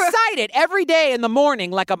 Recite it every day in the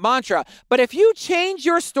morning like a mantra. But if you change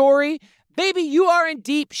your story, baby, you are in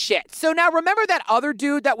deep shit. So now remember that other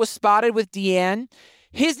dude that was spotted with Deanne?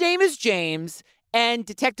 His name is James, and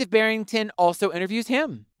Detective Barrington also interviews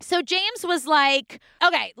him. So James was like,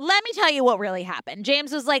 okay, let me tell you what really happened.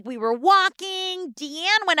 James was like, we were walking morning,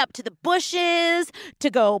 Deanne went up to the bushes to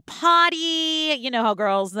go potty. You know how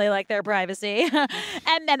girls, they like their privacy.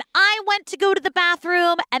 And then I went to go to the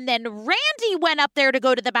bathroom, and then Randy went up there to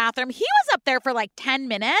go to the bathroom. He was up there for like 10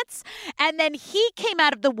 minutes, and then he came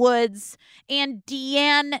out of the woods, and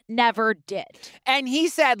Deanne never did. And he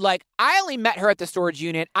said, like, I only met her at the storage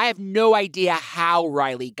unit. I have no idea how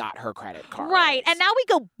Riley got her credit card. Right. And now we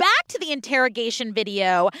go back to the interrogation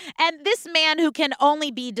video, and this man who can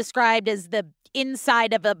only be described as the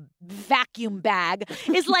inside of a vacuum bag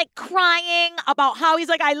is like crying about how he's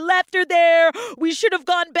like, I left her there. We should have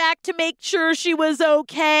gone back to make sure she was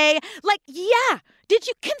okay. Like, yeah. Did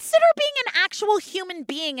you consider being an actual human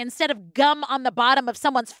being instead of gum on the bottom of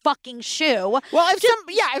someone's fucking shoe? Well,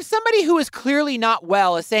 if somebody who is clearly not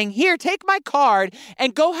well is saying, here, take my card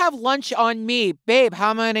and go have lunch on me. Babe,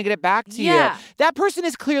 how am I going to get it back to you? That person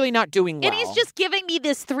is clearly not doing well. And he's just giving me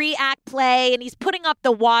this 3-act play, and he's putting up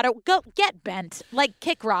the water. Go get bent, like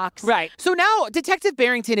kick rocks. Right. So now Detective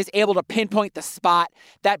Barrington is able to pinpoint the spot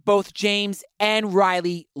that both James and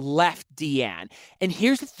Riley left Deanne. And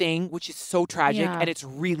here's the thing, which is so tragic, and it's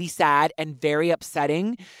really sad and very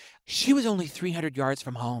upsetting. She was only 300 yards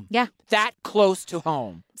from home. Yeah. That close to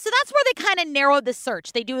home. So that's where they kind of narrowed the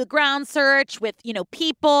search. They do a ground search with,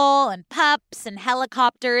 people and pups and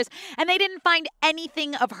helicopters, and they didn't find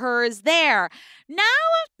anything of hers there. Now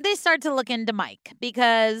they start to look into Mike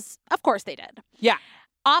because, of course, they did. Yeah.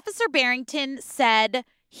 Officer Barrington said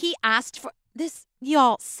he asked for this.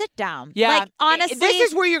 Y'all, sit down. Yeah. Like, honestly. This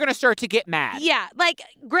is where you're going to start to get mad. Yeah. Like,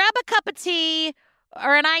 grab a cup of tea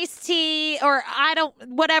or an iced tea or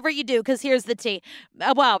whatever you do, because here's the tea.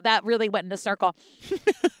 Wow, that really went in a circle.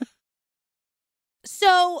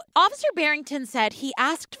 So Officer Barrington said he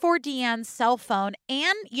asked for Deanne's cell phone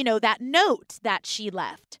and, that note that she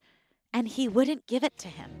left, and he wouldn't give it to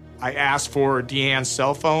him. I asked for Deanne's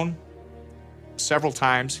cell phone several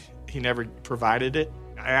times. He never provided it.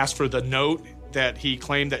 I asked for the note that he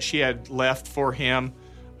claimed that she had left for him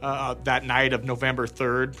that night of November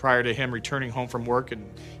 3rd prior to him returning home from work, and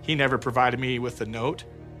he never provided me with the note.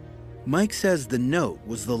 Mike says the note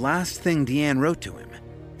was the last thing Deanne wrote to him,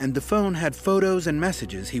 and the phone had photos and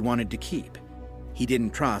messages he wanted to keep. He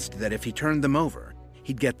didn't trust that if he turned them over,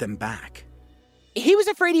 he'd get them back. He was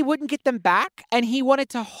afraid he wouldn't get them back, and he wanted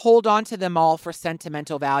to hold on to them all for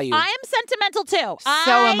sentimental value. I am sentimental too.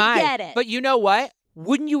 So am I. Get it. But you know what?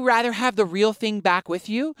 Wouldn't you rather have the real thing back with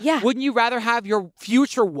you? Yeah. Wouldn't you rather have your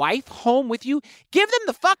future wife home with you? Give them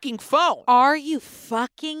the fucking phone. Are you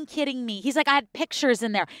fucking kidding me? He's like, I had pictures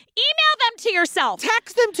in there. Email them to yourself.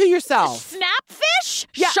 Text them to yourself. Snapfish?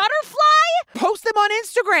 Yeah. Shutterfly? Post them on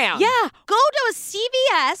Instagram. Yeah. Go to a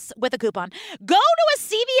CVS with a coupon. Go to a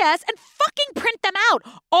CVS and fucking print them out.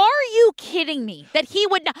 Are you kidding me that he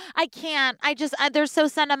would not? I can't. They're so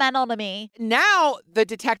sentimental to me. Now the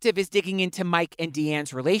detective is digging into Mike and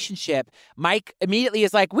Deanne's relationship. Mike immediately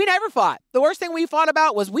is like, we never fought. The worst thing we fought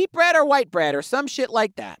about was wheat bread or white bread or some shit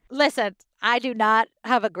like that. Listen, I do not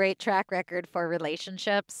have a great track record for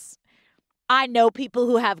relationships. I know people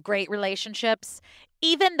who have great relationships.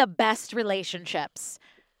 Even the best relationships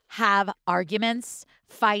have arguments,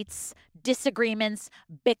 fights, disagreements,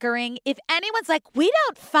 bickering. If anyone's like, we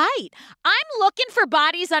don't fight, I'm looking for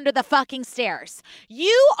bodies under the fucking stairs.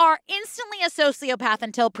 You are instantly a sociopath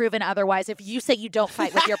until proven otherwise if you say you don't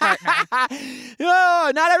fight with your partner.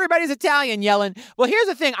 Oh, not everybody's Italian yelling. Well, here's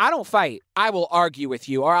the thing. I don't fight. I will argue with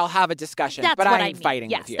you or I'll have a discussion, That's but what I ain't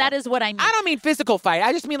fighting yes, with you. That is what I mean. I don't mean physical fight.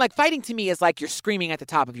 I just mean like fighting to me is like you're screaming at the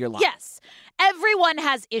top of your lungs. Yes. Everyone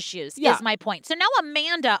has issues, is my point. So now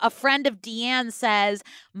Amanda, a friend of Deanne, says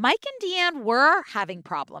Mike and Deanne were having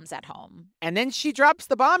problems at home. And then she drops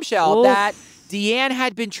the bombshell that Deanne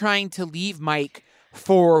had been trying to leave Mike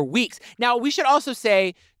for weeks. Now, we should also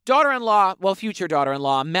say future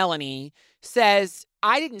daughter-in-law, Melanie, says,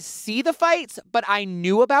 I didn't see the fights, but I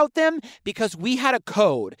knew about them because we had a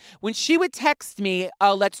code. When she would text me,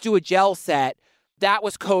 let's do a gel set, that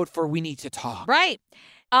was code for we need to talk. Right.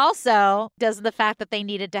 Also, does the fact that they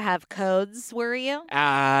needed to have codes worry you?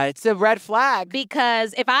 It's a red flag.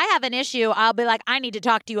 Because if I have an issue, I'll be like, I need to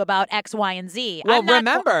talk to you about X, Y, and Z. Well,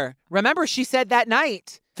 remember she said that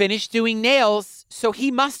night, finished doing nails, so he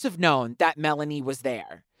must have known that Melanie was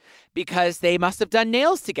there because they must have done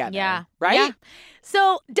nails together. Yeah. Right? Yeah.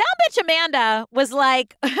 So Down Bitch Amanda was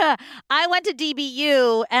like, I went to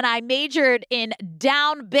DBU and I majored in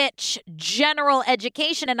Down Bitch General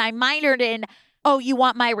Education and I minored in, oh, you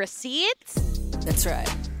want my receipts? That's right.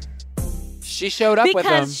 She showed up with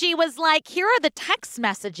them. Because she was like, here are the text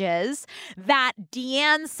messages that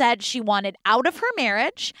Deanne said she wanted out of her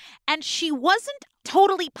marriage, and she wasn't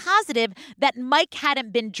totally positive that Mike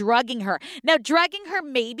hadn't been drugging her. Now, drugging her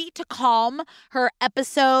maybe to calm her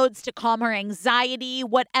episodes, to calm her anxiety,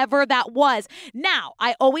 whatever that was. Now,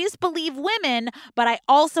 I always believe women, but I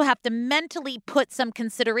also have to mentally put some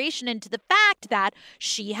consideration into the fact that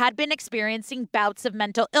she had been experiencing bouts of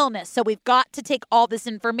mental illness. So we've got to take all this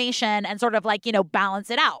information and sort of balance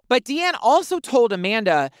it out. But Deanne also told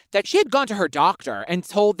Amanda that she had gone to her doctor and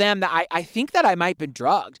told them that I think that I might have been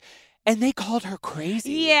drugged. And they called her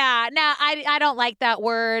crazy. Yeah, no, I don't like that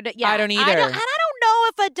word. Yeah, I don't either. I don't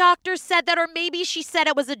know if a doctor said that, or maybe she said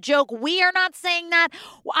it was a joke. We are not saying that.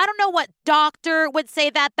 I don't know what doctor would say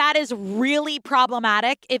that. That is really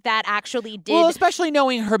problematic if that actually did. Well, especially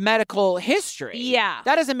knowing her medical history. Yeah.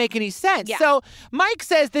 That doesn't make any sense. Yeah. So Mike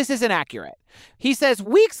says this isn't accurate. He says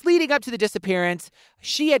weeks leading up to the disappearance,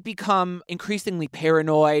 she had become increasingly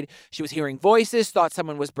paranoid. She was hearing voices, thought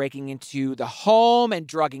someone was breaking into the home and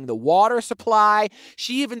drugging the water supply.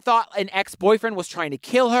 She even thought an ex-boyfriend was trying to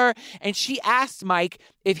kill her. And she asked Mike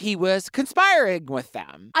if he was conspiring with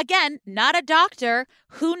them. Again, not a doctor.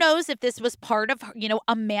 Who knows if this was part of,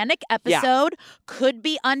 a manic episode? Yeah. Could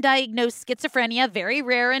be undiagnosed schizophrenia, very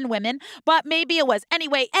rare in women, but maybe it was.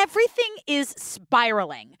 Anyway, everything is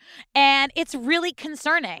spiraling, and it's really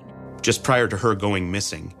concerning. Just prior to her going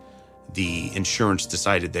missing, the insurance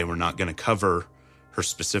decided they were not going to cover her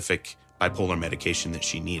specific bipolar medication that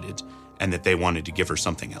she needed, and that they wanted to give her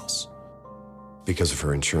something else. Because of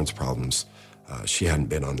her insurance problems, she hadn't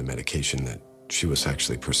been on the medication that she was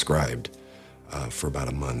actually prescribed for about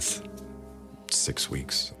a month, 6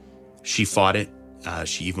 weeks. She fought it.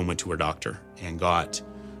 She even went to her doctor and got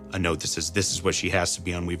a note that says, this is what she has to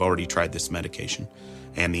be on. We've already tried this medication.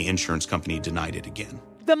 And the insurance company denied it again.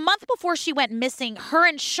 The month before she went missing, her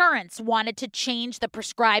insurance wanted to change the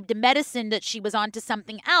prescribed medicine that she was on to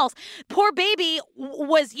something else. Poor baby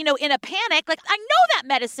was, in a panic. Like, I know that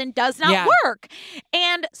medicine does not work.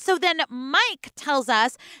 And so then Mike tells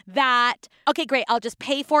us that, okay, great, I'll just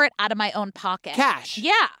pay for it out of my own pocket. Cash.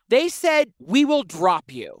 Yeah. They said, we will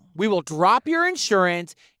drop you. We will drop your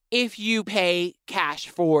insurance if you pay cash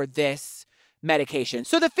for this medication.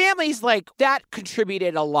 So the family's like, that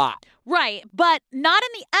contributed a lot. Right, but not in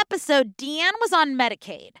the episode. Deanne was on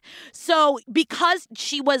Medicaid. So because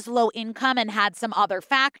she was low income and had some other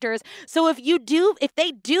factors, so if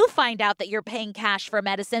they do find out that you're paying cash for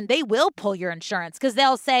medicine, they will pull your insurance because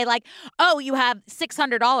they'll say oh, you have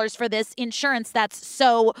 $600 for this insurance that's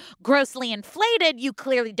so grossly inflated, you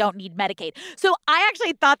clearly don't need Medicaid. So I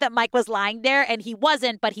actually thought that Mike was lying there, and he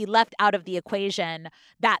wasn't, but he left out of the equation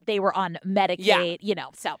that they were on Medicaid,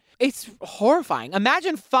 so. It's horrifying.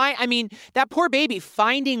 Imagine that poor baby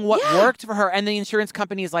finding what worked for her, and the insurance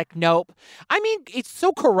company is like, nope. It's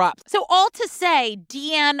so corrupt. So all to say,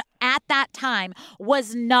 Deanne at that time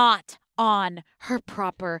was not on her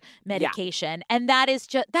proper medication. Yeah. And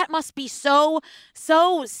that must be so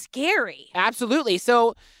scary. Absolutely.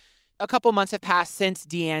 So a couple months have passed since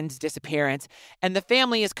Deanne's disappearance, and the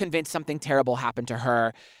family is convinced something terrible happened to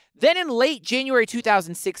her. Then in late January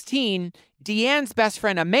 2016, Deanne's best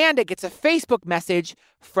friend Amanda gets a Facebook message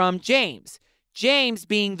from James. James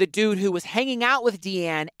being the dude who was hanging out with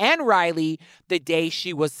Deanne and Riley the day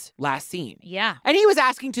she was last seen. Yeah. And he was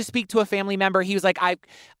asking to speak to a family member. He was like, I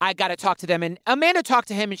got to talk to them. And Amanda talked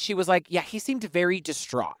to him, and she was like, yeah, he seemed very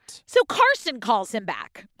distraught. So Carson calls him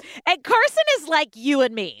back. And Carson is like you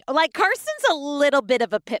and me. Like, Carson's a little bit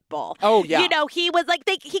of a pit bull. Oh, yeah. He was like,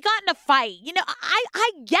 he got in a fight.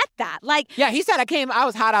 I get that. Yeah, he said, I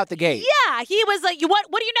was hot out the gate. Yeah, he was like, what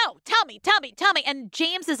do you know? Tell me. And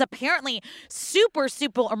James is apparently super,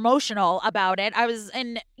 super emotional about it.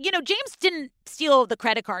 James didn't steal the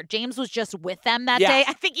credit card. James was just with them that day.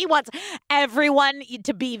 I think he wants everyone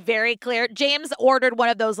to be very clear. James ordered one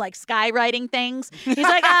of those skywriting things. He's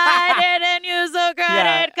like, I didn't use a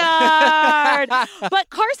credit card. But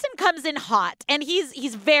Carson comes in hot, and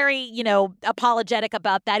he's very, apologetic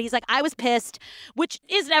about that. He's like, I was pissed, which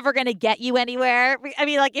is never going to get you anywhere.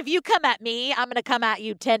 If you come at me, I'm going to come at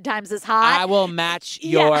you 10 times as hot. I will match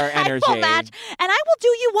your energy. I will match, and I will do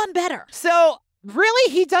you one better. So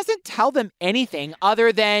really, he doesn't tell them anything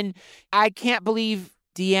other than, I can't believe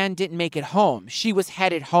Deanne didn't make it home. She was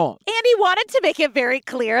headed home. And he wanted to make it very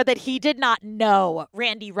clear that he did not know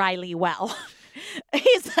Randy Riley well.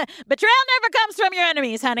 Betrayal never comes from your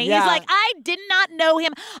enemies, honey. Yeah. He's like, I did not know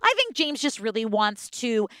him. I think James just really wants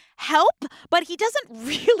to help, but he doesn't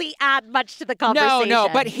really add much to the conversation. No,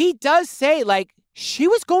 but he does say, she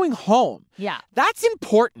was going home. Yeah. That's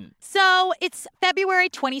important. So it's February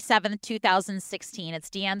 27th, 2016. It's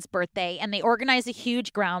Deanne's birthday, and they organize a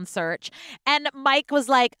huge ground search. And Mike was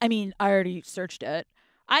like, I already searched it.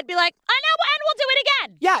 I'd be like, I know, and we'll do it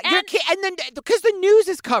again. Yeah, and then because the news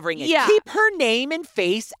is covering it, Yeah. keep her name and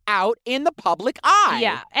face out in the public eye.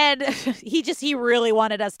 Yeah, and he really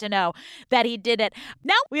wanted us to know that he did it.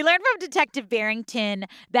 Now, we learned from Detective Barrington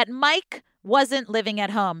that Mike wasn't living at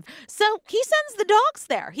home. So he sends the dogs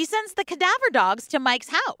there. He sends the cadaver dogs to Mike's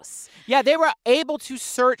house. Yeah, they were able to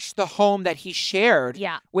search the home that he shared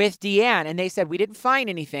with Deanne, and they said, we didn't find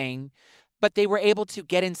anything, but they were able to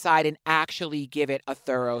get inside and actually give it a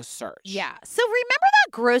thorough search. Yeah. So remember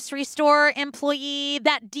that grocery store employee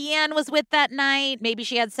that Deanne was with that night? Maybe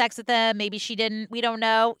she had sex with him. Maybe she didn't. We don't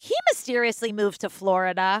know. He mysteriously moved to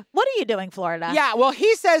Florida. What are you doing, Florida? Yeah, well,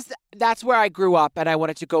 he says that's where I grew up, and I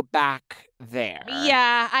wanted to go back there.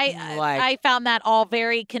 Yeah, I found that all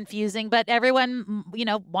very confusing, but everyone,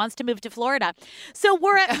 wants to move to Florida. So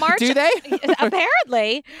we're at March. Do they?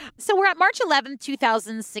 Apparently. So we're at March 11th,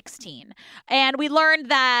 2016. And we learned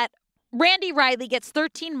that Randy Riley gets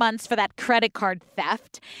 13 months for that credit card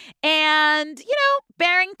theft. And,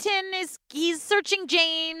 Barrington he's searching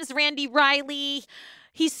James, Randy Riley.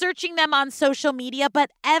 He's searching them on social media, but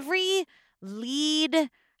every lead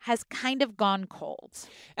has kind of gone cold.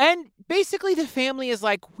 And basically the family is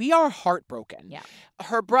like, we are heartbroken. Yeah.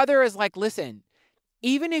 Her brother is like, listen,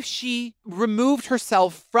 even if she removed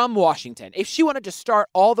herself from Washington, if she wanted to start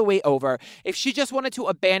all the way over, if she just wanted to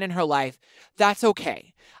abandon her life, that's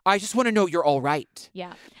okay. I just want to know you're all right.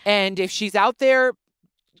 Yeah. And if she's out there,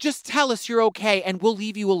 just tell us you're okay and we'll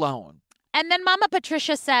leave you alone. And then Mama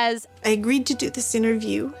Patricia says, I agreed to do this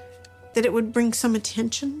interview, that it would bring some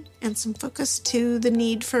attention and some focus to the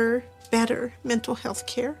need for better mental health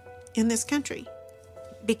care in this country.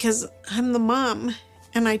 Because I'm the mom,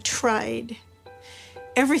 and I tried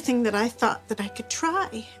everything that I thought that I could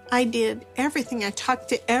try. I did everything. I talked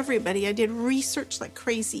to everybody. I did research like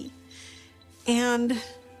crazy. And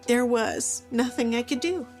there was nothing I could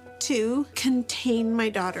do to contain my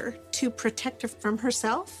daughter, to protect her from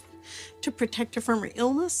herself, to protect her from her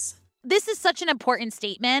illness. This is such an important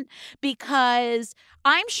statement because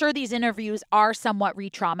I'm sure these interviews are somewhat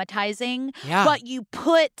re-traumatizing, but you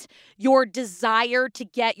put your desire to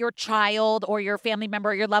get your child or your family member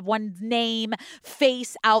or your loved one's name,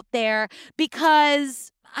 face out there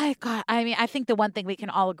because, I think the one thing we can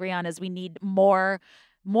all agree on is we need more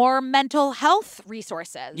mental health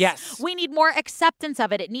resources. Yes. We need more acceptance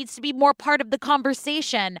of it. It needs to be more part of the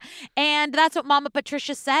conversation. And that's what Mama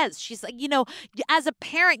Patricia says. She's like, as a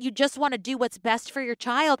parent, you just want to do what's best for your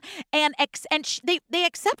child. And they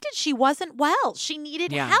accepted she wasn't well. She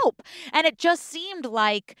needed help. And it just seemed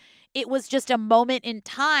like it was just a moment in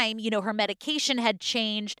time. Her medication had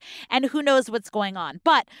changed and who knows what's going on.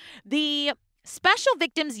 But the Special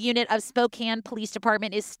Victims Unit of Spokane Police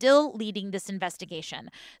Department is still leading this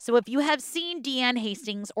investigation. So if you have seen Deanne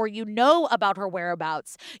Hastings or you know about her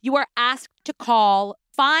whereabouts, you are asked to call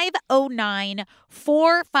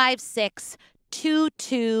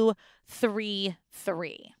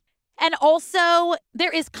 509-456-2233. And also, there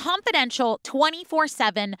is confidential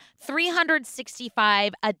 24/7,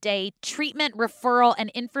 365 a day treatment, referral, and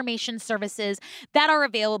information services that are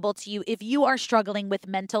available to you if you are struggling with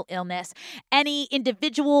mental illness. Any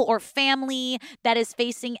individual or family that is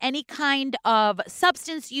facing any kind of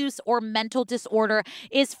substance use or mental disorder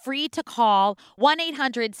is free to call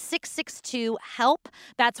 1-800-662-HELP.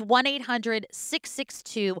 That's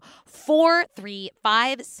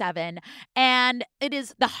 1-800-662-4357. And it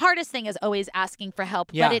is the hardest thing is always asking for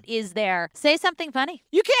help, but it is there. Say something funny.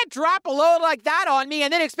 You can't drop a load like that on me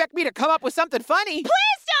and then expect me to come up with something funny. Please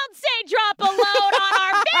don't say drop a load on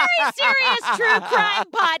our very serious true crime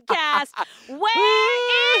podcast.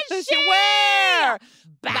 Where is she? Where?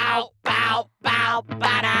 Bow, bow, bow,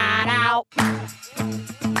 ba-da-dow.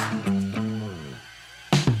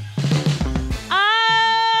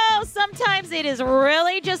 Sometimes it is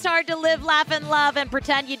really just hard to live, laugh, and love and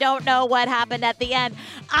pretend you don't know what happened at the end.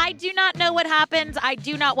 I do not know what happened. I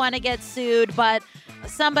do not want to get sued, but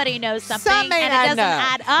somebody knows something, and it doesn't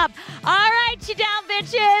add up. All right, you down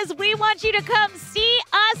bitches. We want you to come see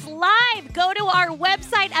us live. Go to our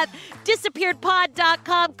website at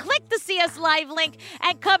disappearedpod.com. Click the See Us Live link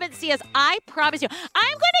and come and see us. I promise you.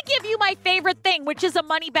 I'm going to give you my favorite thing, which is a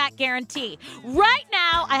money-back guarantee. Right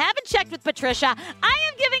now, I haven't checked with Patricia. I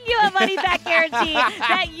am giving you a money-back guarantee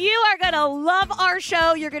that you are going to love our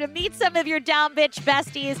show. You're going to meet some of your down bitch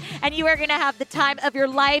besties, and you are going to have the time of your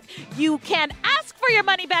life. You can ask for your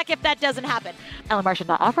money back if that doesn't happen. Ellen Marsh is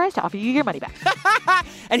not authorized to offer you your money back.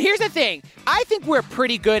 And here's the thing. I think we're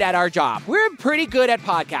pretty good at our job. We're pretty good at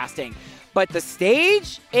podcasting. But the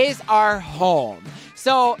stage is our home.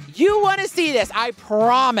 So you want to see this, I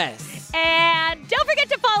promise. And don't forget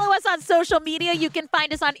to follow us on social media. You can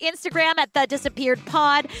find us on Instagram at The Disappeared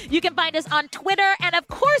Pod. You can find us on Twitter. And, of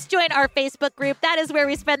course, join our Facebook group. That is where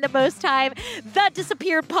we spend the most time. The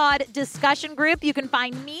Disappeared Pod discussion group. You can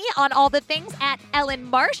find me on all the things at Ellen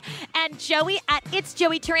Marsh and Joey at It's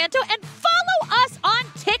Joey Taranto. And follow us on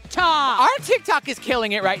TikTok. Our TikTok is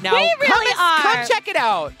killing it right now. We really are. Come check it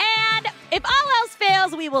out. And if all else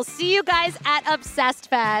fails, we will see you guys at Obsessed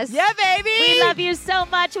Fest. Yeah, baby. We love you so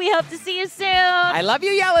much. We hope to see you soon. I love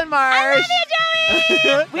you, Yellen Marsh. I love you,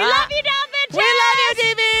 Joey. We love you, down bitches. We love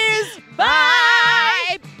you, DBs.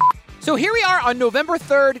 Bye. So here we are on November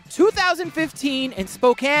 3rd, 2015 in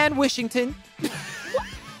Spokane, Washington.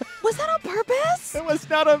 Was that on purpose? It was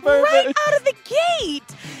not on purpose. Right out of the gate.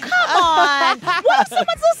 Come on. What if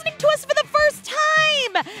someone's listening to us for the first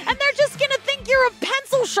time and they're just going to think you're a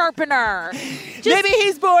pencil sharpener? Maybe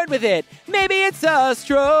he's born with it. Maybe it's a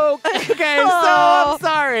stroke. Okay, so I'm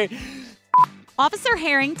sorry. Officer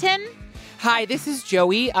Harrington? Hi, this is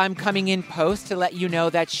Joey. I'm coming in post to let you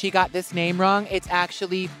know that she got this name wrong. It's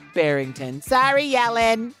actually Barrington. Sorry,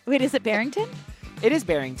 Yellen. Wait, is it Barrington? It is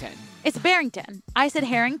Barrington. It's Barrington. I said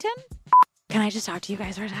Harrington? Can I just talk to you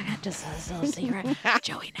guys for a second? Just a little secret.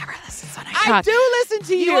 Joey never listens when I talk. I do listen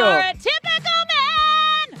to you. You are a typical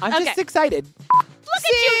man. I'm just excited. Look at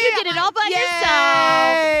you. You did it all by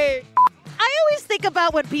yourself. I always think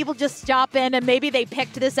about when people just stop in and maybe they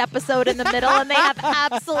picked this episode in the middle and they have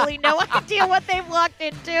absolutely no idea what they've walked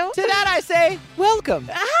into. To that I say, welcome.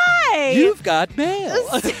 Hi. You've got mail.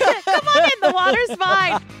 Come on in. The water's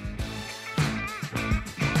fine.